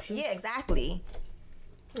attainable in to their the. options? Yeah, exactly.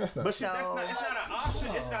 That's not. But see, So- it's not an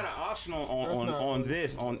option. It's not an option on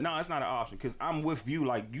this. No, it's not an option because I'm with you.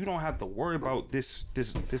 Like you don't have to worry about this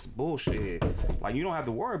bullshit. Like you don't have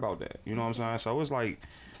to worry about that. You know what I'm saying? So it's like,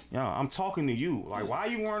 I'm talking to you. Like, why are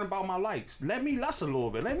you worrying about my likes? Let me lust a little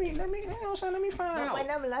bit. Let me. You know what I'm saying? Let me find out. When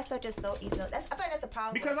them lusts are just so easy. I feel like that's a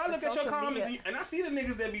problem. Because I look at your comments media. and I see the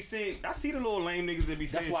niggas that be saying. I see the little lame niggas that be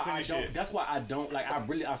saying. That's why I don't like.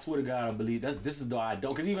 I swear to God, I believe this is the I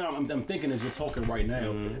don't. Because even I'm thinking as we're talking right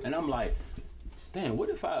now, and I'm like, damn, what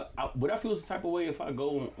if would I feel some type of way if I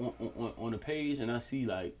go on the page and I see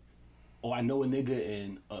like, oh, I know a nigga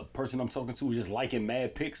and a person I'm talking to is just liking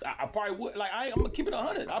mad pics. I probably would like. I'm gonna keep it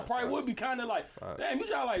 100. I probably would be kind of like, damn, you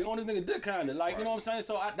just like on this nigga dick kind of like, you know what I'm saying?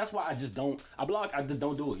 So that's why I just don't. I just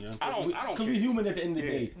don't do it. You know? I don't. Because we human at the end of the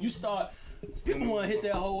day. You start. People want to hit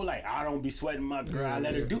that whole like I don't be sweating my girl. I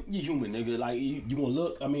let her do. You human nigga. Like you gonna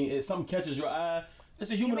look. I mean, if something catches your eye. It's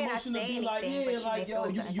a human emotion to be like, yo,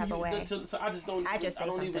 you so I just don't. I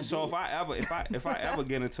don't even. So if I ever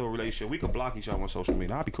get into a relationship, we could block each other on social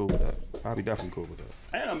media. I'll be cool with that. I'll be definitely cool with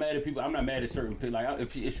that. And I'm mad at people. I'm not mad at certain people. Like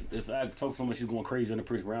if I talk to someone, she's going crazy on the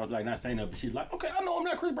Chris Brown, like not saying that, but she's like, okay, I know I'm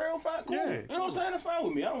not Chris Brown, fine, cool. Yeah, you know what I'm saying? That's fine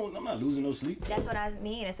with me. I'm not losing no sleep. That's what I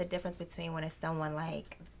mean. It's a difference between when it's someone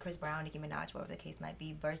like Chris Brown, Nicki Minaj, whatever the case might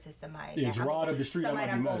be, versus somebody. Yeah, Gerard of the street. Somebody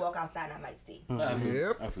I'm gonna walk outside and I might see. I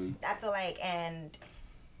feel I feel like, and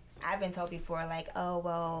I've been told before, like, oh,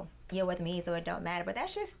 well, you're with me, so it don't matter. But that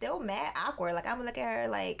shit's still mad awkward. Like, I'm gonna look at her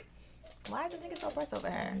like, why is this nigga so pressed over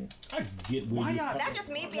her? I get why y'all. That's just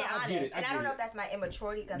me being honest. And I don't know if that's my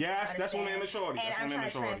immaturity. Yes, that's what immaturity. And I'm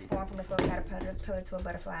trying to transform from this little caterpillar to a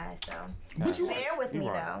butterfly, so. But you bear with me,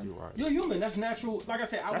 though. You're right. You're human. That's natural. Like I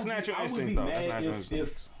said, I would be mad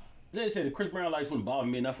if they said the Chris Brown likes wouldn't bother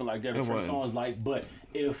me, nothing like that. Trey Songz like, but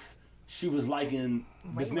if she was liking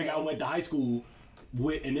this nigga I went to high school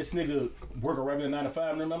with, and this nigga work a regular 9 to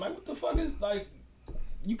 5, and I'm like, what the fuck is like?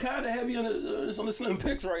 You kind of heavy on the slim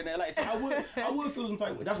pics right now. Like, so I would feel some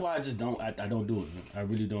type. That's why I just don't. I don't do it. I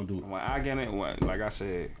really don't do it. When I get it, like I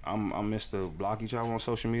said, I'm Mr. Block each other on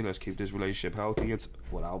social media. Let's keep this relationship healthy. It's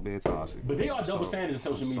without being toxic. But they are double standards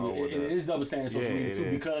in social media. It is double standards in social media too,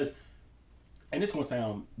 because, and this gonna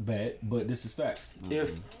sound bad, but this is facts.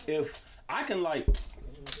 If I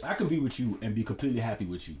can be with you and be completely happy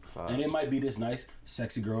with you. And it might be this nice,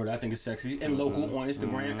 sexy girl that I think is sexy and local on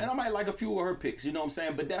Instagram. And I might like a few of her pics, you know what I'm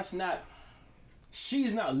saying? But that's not,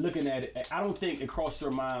 she's not looking at it. I don't think it crossed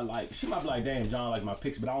her mind like, she might be like, damn, John like my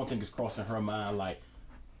pics, but I don't think it's crossing her mind like,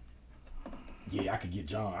 yeah, I could get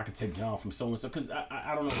John. I could take John from so-and-so. Because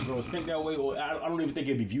I don't know if girls think that way, or I don't even think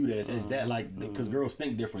it'd be viewed as that, like, because girls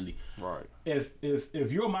think differently. Right.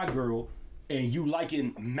 If you're my girl, and you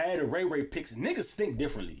liking Mad or Ray Ray pics, niggas think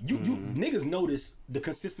differently. You niggas notice the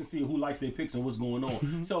consistency of who likes their pics and what's going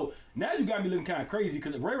on. So now you got me looking kind of crazy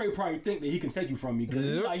because Ray Ray probably think that he can take you from me because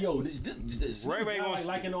he's like, yo, this Ray Ray like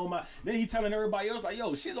liking all my. Then he telling everybody else like,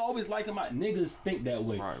 yo, she's always liking my. Niggas think that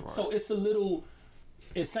way. Right. So it's a little.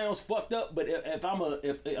 It sounds fucked up, but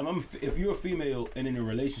if you're a female and in a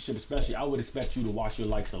relationship, especially, I would expect you to watch your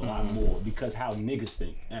likes a lot more because how niggas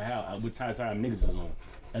think and how what time niggas is on,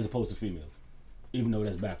 as opposed to females. Even though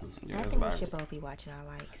that's backwards. Yeah, I think we should both be watching our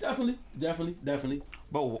likes. Definitely.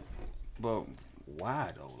 But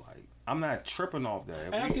why though? Like, I'm not tripping off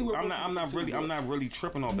that. I'm not really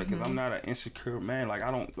tripping off that because I'm not an insecure man. Like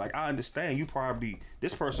I understand you probably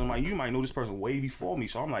this person you might know this person way before me.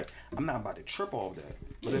 So I'm like, I'm not about to trip off that.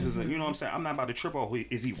 But if it's you know what I'm saying, I'm not about to trip off.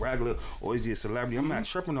 Is he regular or is he a celebrity? I'm not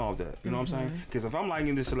tripping off that. You know what I'm saying? Because if I'm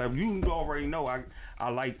liking this celebrity, you already know I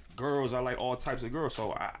like girls. I like all types of girls.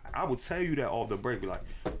 So I would tell you that off the break. Be like,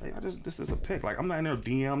 hey, this is a pick. Like I'm not in her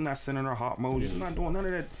DM. I'm not sending her hot emojis. I'm not doing none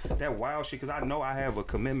of that wild shit because I know I have a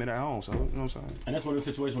commitment at home. So you know what I'm saying. And that's one of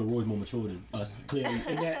the situations where Roy's more mature than us. Clearly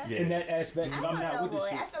in that aspect. Because I'm not with this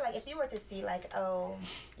shit. I feel like if you were to see like, oh,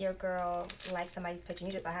 your girl likes somebody's picture, and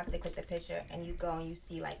you just so happen to click the picture, and you go and you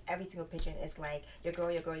see like every single picture, and it's like your girl,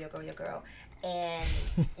 and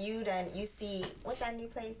you see what's that new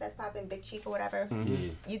place that's popping, Big Chief or whatever.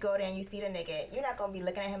 You go there and you see the nigga. You're not gonna be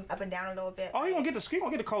looking at him up and down a little bit. Oh, he gonna get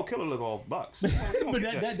the cold killer look off Bucks. But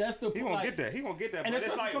that's the point. He gonna get that. He gonna get that. And but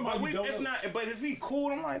it's like, it's not. But if he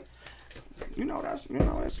cool, I'm like.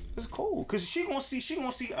 It's cool because she gonna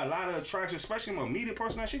see a lot of attraction, especially from a media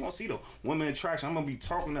person. She gonna see the women attraction. I'm gonna be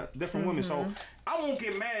talking to different women, so I won't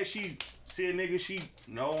get mad. She see a nigga she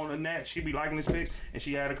know on the net, she be liking this pic, and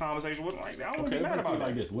she had a conversation with him like that. I won't get mad about it.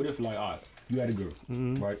 Like this, what if like, all right, you had a girl,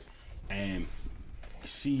 right? And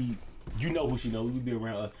she, you know who she know. We be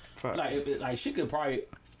around her. Like she could probably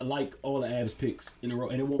like all the Abs picks in a row,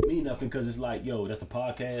 and it won't mean nothing because it's like, yo, that's a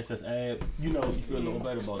podcast, that's Ab. You know, you feel a little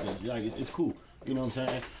better about this. Like it's cool. You know what I'm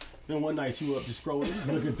saying? Then one night you up just scrolling, just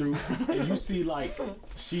looking through, and you see like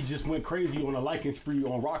she just went crazy on a liking spree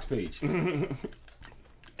on Rock's page.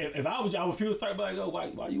 If I was, I would feel sorry, like, yo,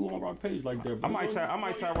 why you on Rock page like that? Bro? I might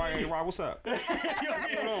tell Rock, Rock, what's up?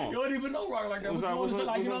 You don't even know Rock like that. What's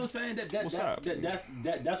like, you know what I'm saying?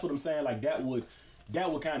 That's what I'm saying. Like that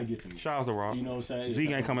would kind of get to me. Shout out to Rock. You know what I'm saying? Zeke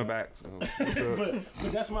ain't coming back. So.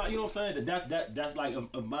 but that's my, you know what I'm saying? That's like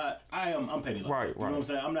of my. I'm petty. Like, right. You know what I'm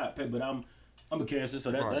saying? I'm not petty, but I'm a Cancer,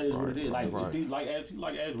 so that is what it is. Like if she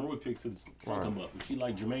like Ed Roy picks to the sun come up. If she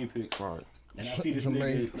like Jermaine picks. Right. And I see this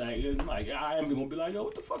nigga, like I am gonna be like, yo,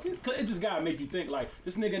 what the fuck is? Cause it just gotta make you think, like,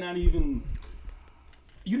 this nigga not even.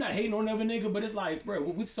 You're not hating on another nigga, but it's like, bro,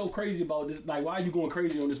 what's so crazy about this? Like, why are you going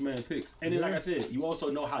crazy on this man's picks? And then, like I said, you also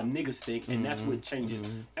know how niggas think, and that's what changes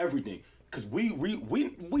everything. Cause we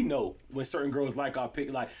know when certain girls like our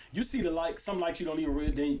pick. Like, you see the like, some likes you don't even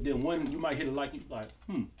read. Then one you might hit a like, you like,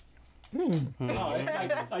 all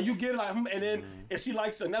right, like you get like, and then if she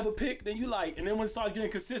likes another pick, then you like, and then when it starts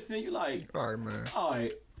getting consistent, you like, all right, man, all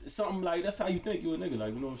right, something like that's how you think you a nigga,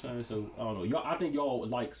 like, you know what I'm saying? So I don't know, y'all. I think y'all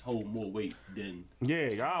likes hold more weight than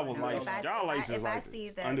y'all would like y'all likes is like if I see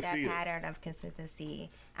that pattern of consistency,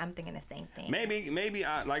 I'm thinking the same thing. Maybe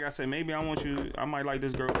I like I said, maybe I want you. I might like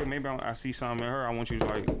this girl. Maybe I see something in her. I want you to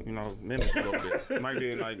like, you know, mimic a little bit. It might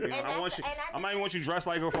be like, you know, I might want you dressed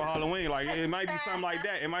like her for Halloween. Like it might be something like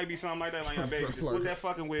that. It might be something like that. Like, baby, just put that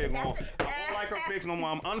fucking wig on. I don't like her pics no more.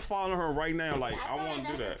 I'm unfollowing her right now. Like I want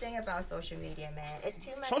to do that. That's the thing about social media, man. It's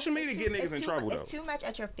too much. Social media get niggas in trouble though. It's too much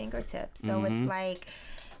at your fingertips. So it's like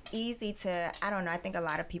easy to. I don't know. I think a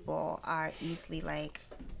lot of people are easily like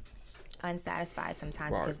unsatisfied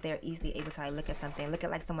sometimes because they're easily able to like look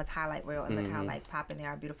at like someone's highlight reel and look how like popping they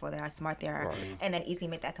are, beautiful they are, smart they are, and then easily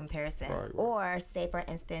make that comparison. Or say for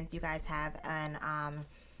instance you guys have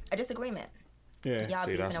a disagreement. Y'all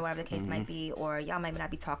beefing or whatever the case might be, or y'all might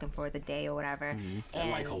not be talking for the day or whatever. And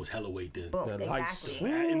that like holds hella weight then. Boom, exactly.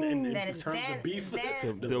 And then it turns to beef.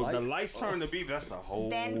 The lights turn to beef. That's a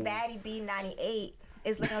whole. Then Baddie B98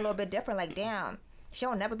 is looking a little bit different. Like damn. She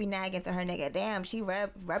don't never be nagging to her nigga. Damn, she rubbing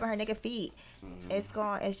her nigga feet. It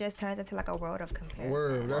just turns into like a world of comparison.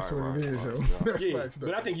 Word, that's what it is, yo. That's facts,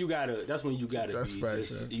 but I think that's when you gotta be facts,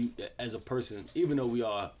 just, you, as a person, even though we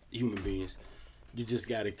are human beings, you just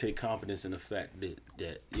gotta take confidence in the fact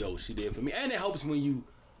that yo, she did for me. And it helps when you,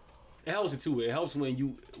 it helps it too. It helps when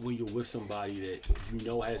you're with somebody that you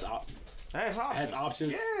know has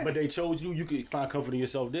options, but they chose you. You could find comfort in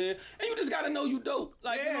yourself there, and you just gotta know you dope.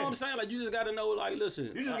 Like you know what I'm saying? Like you just gotta know. Like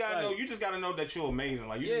listen, you just gotta know. You just gotta know that you're amazing.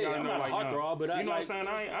 Like you just gotta I'm know. Not like a heartthrob, but you know what I'm saying?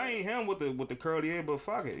 I ain't him with the curly hair, but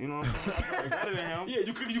fuck it. You know what I'm saying? Better than him. Yeah,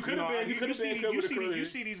 you could have been. You could have been. You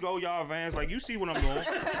see these Go Yard Vans. Like you see what I'm doing.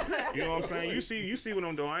 You know what I'm saying? You see what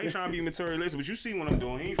I'm doing. I ain't trying to be materialistic, but you see what I'm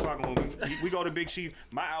doing. He ain't fucking with me. We go to Big Chief.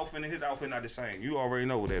 My outfit and his outfit not the same. You already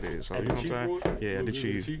know what that is. So you know what I'm saying? Yeah, the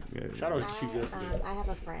Chief. Shout out to Chief yesterday. I have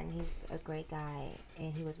a friend. He's a great guy,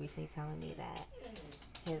 and he was recently telling me that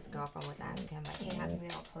his girlfriend was asking him like, "Hey, how come you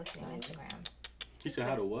don't post me on Instagram?" He said,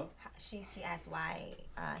 "How to what?" She asked why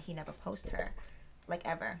he never posts her, like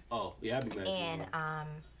ever. Oh yeah, I'd be mad.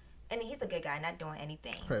 And he's a good guy, not doing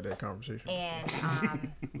anything. I've had that conversation.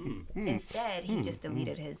 And instead, he just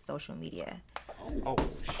deleted his social media. Oh,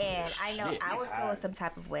 and I know I would feel some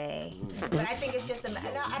type of way, but I think it's just I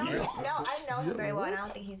know him very well, and I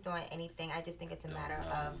don't think he's doing anything. I just think it's a matter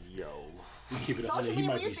of social media.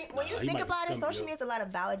 When you think about it, social media is a lot of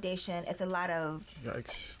validation. It's a lot of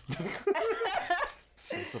yikes.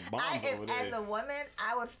 As a woman,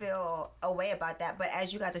 I would feel a way about that. But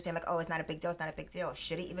as you guys are saying, like, oh, it's not a big deal. It's not a big deal.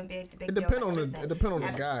 Should it even be a big deal? It depends on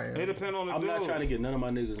the guy. It depends on the dude. I'm not trying to get none of my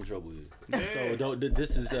niggas in trouble here. So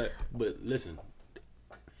this is but listen,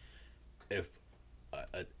 if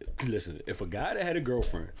a guy that had a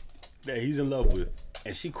girlfriend that he's in love with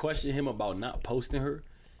and she questioned him about not posting her,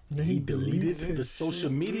 he deleted the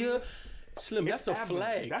social media. Slim, that's a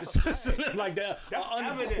flag. That's like that. That's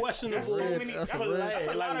unquestionable flag. That's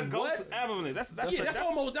a lot of ghost evidence. That's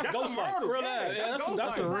almost ghost like.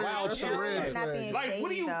 That's a wild shit. Like,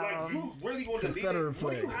 what are you like? You really going to delete it?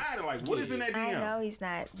 What are you hiding? Like, what is in that DM? I know he's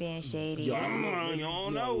not being shady. You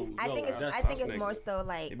don't know. I think it's more so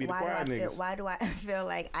like, why do I feel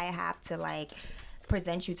like I have to like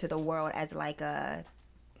present you to the world as like a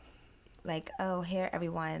like, oh, here,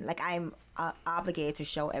 everyone. Like, I'm obligated to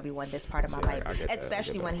show everyone this part of my life,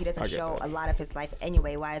 especially when he doesn't show a lot of his life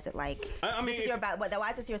anyway. Why is it like? I mean, why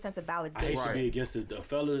is this your sense of validation? I hate to be against the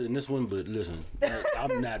fella in this one, but listen,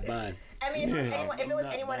 I'm not buying. I mean, if it was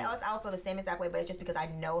anyone else, I would feel the same exact way. But it's just because I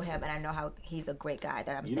know him and I know how he's a great guy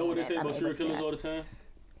that I'm. You know what they say about serial killers all the time?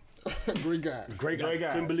 Great guy. Great guy.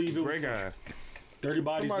 Couldn't believe it. Great guy. 30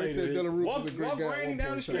 bodies Somebody later. said Dylan Roof was a great walk guy. Randy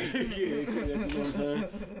down the street. Yeah, you know what I'm saying?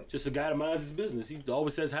 Just a guy that minds his business. He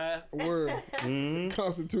always says hi. Word.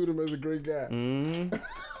 Constitute him as a great guy.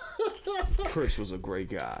 Chris was a great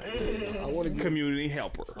guy. I want to community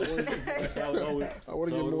helper. I want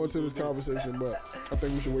to get more into this conversation, but I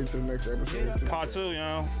think we should wait till the next episode. Part 2,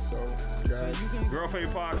 y'all. So, guys, Girl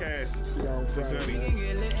Favorite Podcast. See y'all on Friday. We can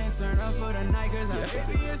get lit and turn up for the night, cause I'm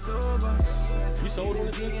happy it's over. You sold on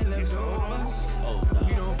Getting leftovers. Oh, nah.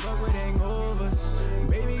 We don't fuck with hangovers.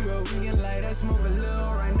 Baby girl, we can light that smoke a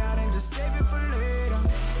little right now, then just save it for later.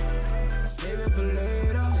 Save it for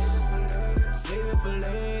later. Save it for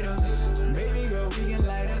later. Baby girl, we can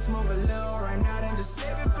light that smoke a little right now, then just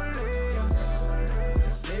save it for later.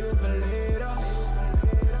 Save it for later.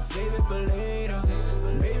 Save it for later.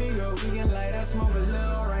 Baby girl, we can light that smoke a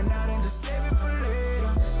little right now, then just save it for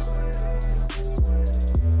later.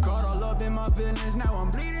 Caught all up in my feelings, now I'm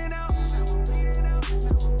bleeding out.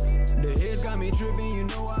 The hits got me tripping, you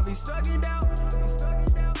know I be stuck it out.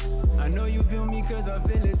 I know you feel me cause I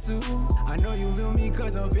feel it too. I know you feel me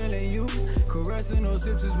cause I'm feeling you. Caressing those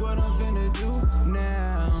hips is what I'm finna do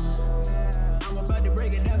now. I'm about to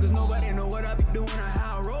break it down cause nobody know what I be doing or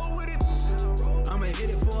how I roll with it. I'ma hit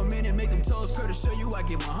it for a minute, make them toes curl to show you I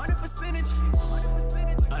get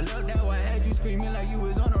 100%. I loved how I had you screaming like you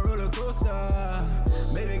was on a roller coaster.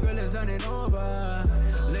 Baby girl, let's done it over.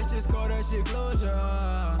 Let's just call that shit closure.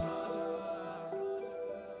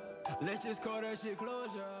 Let's just call that shit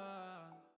closure.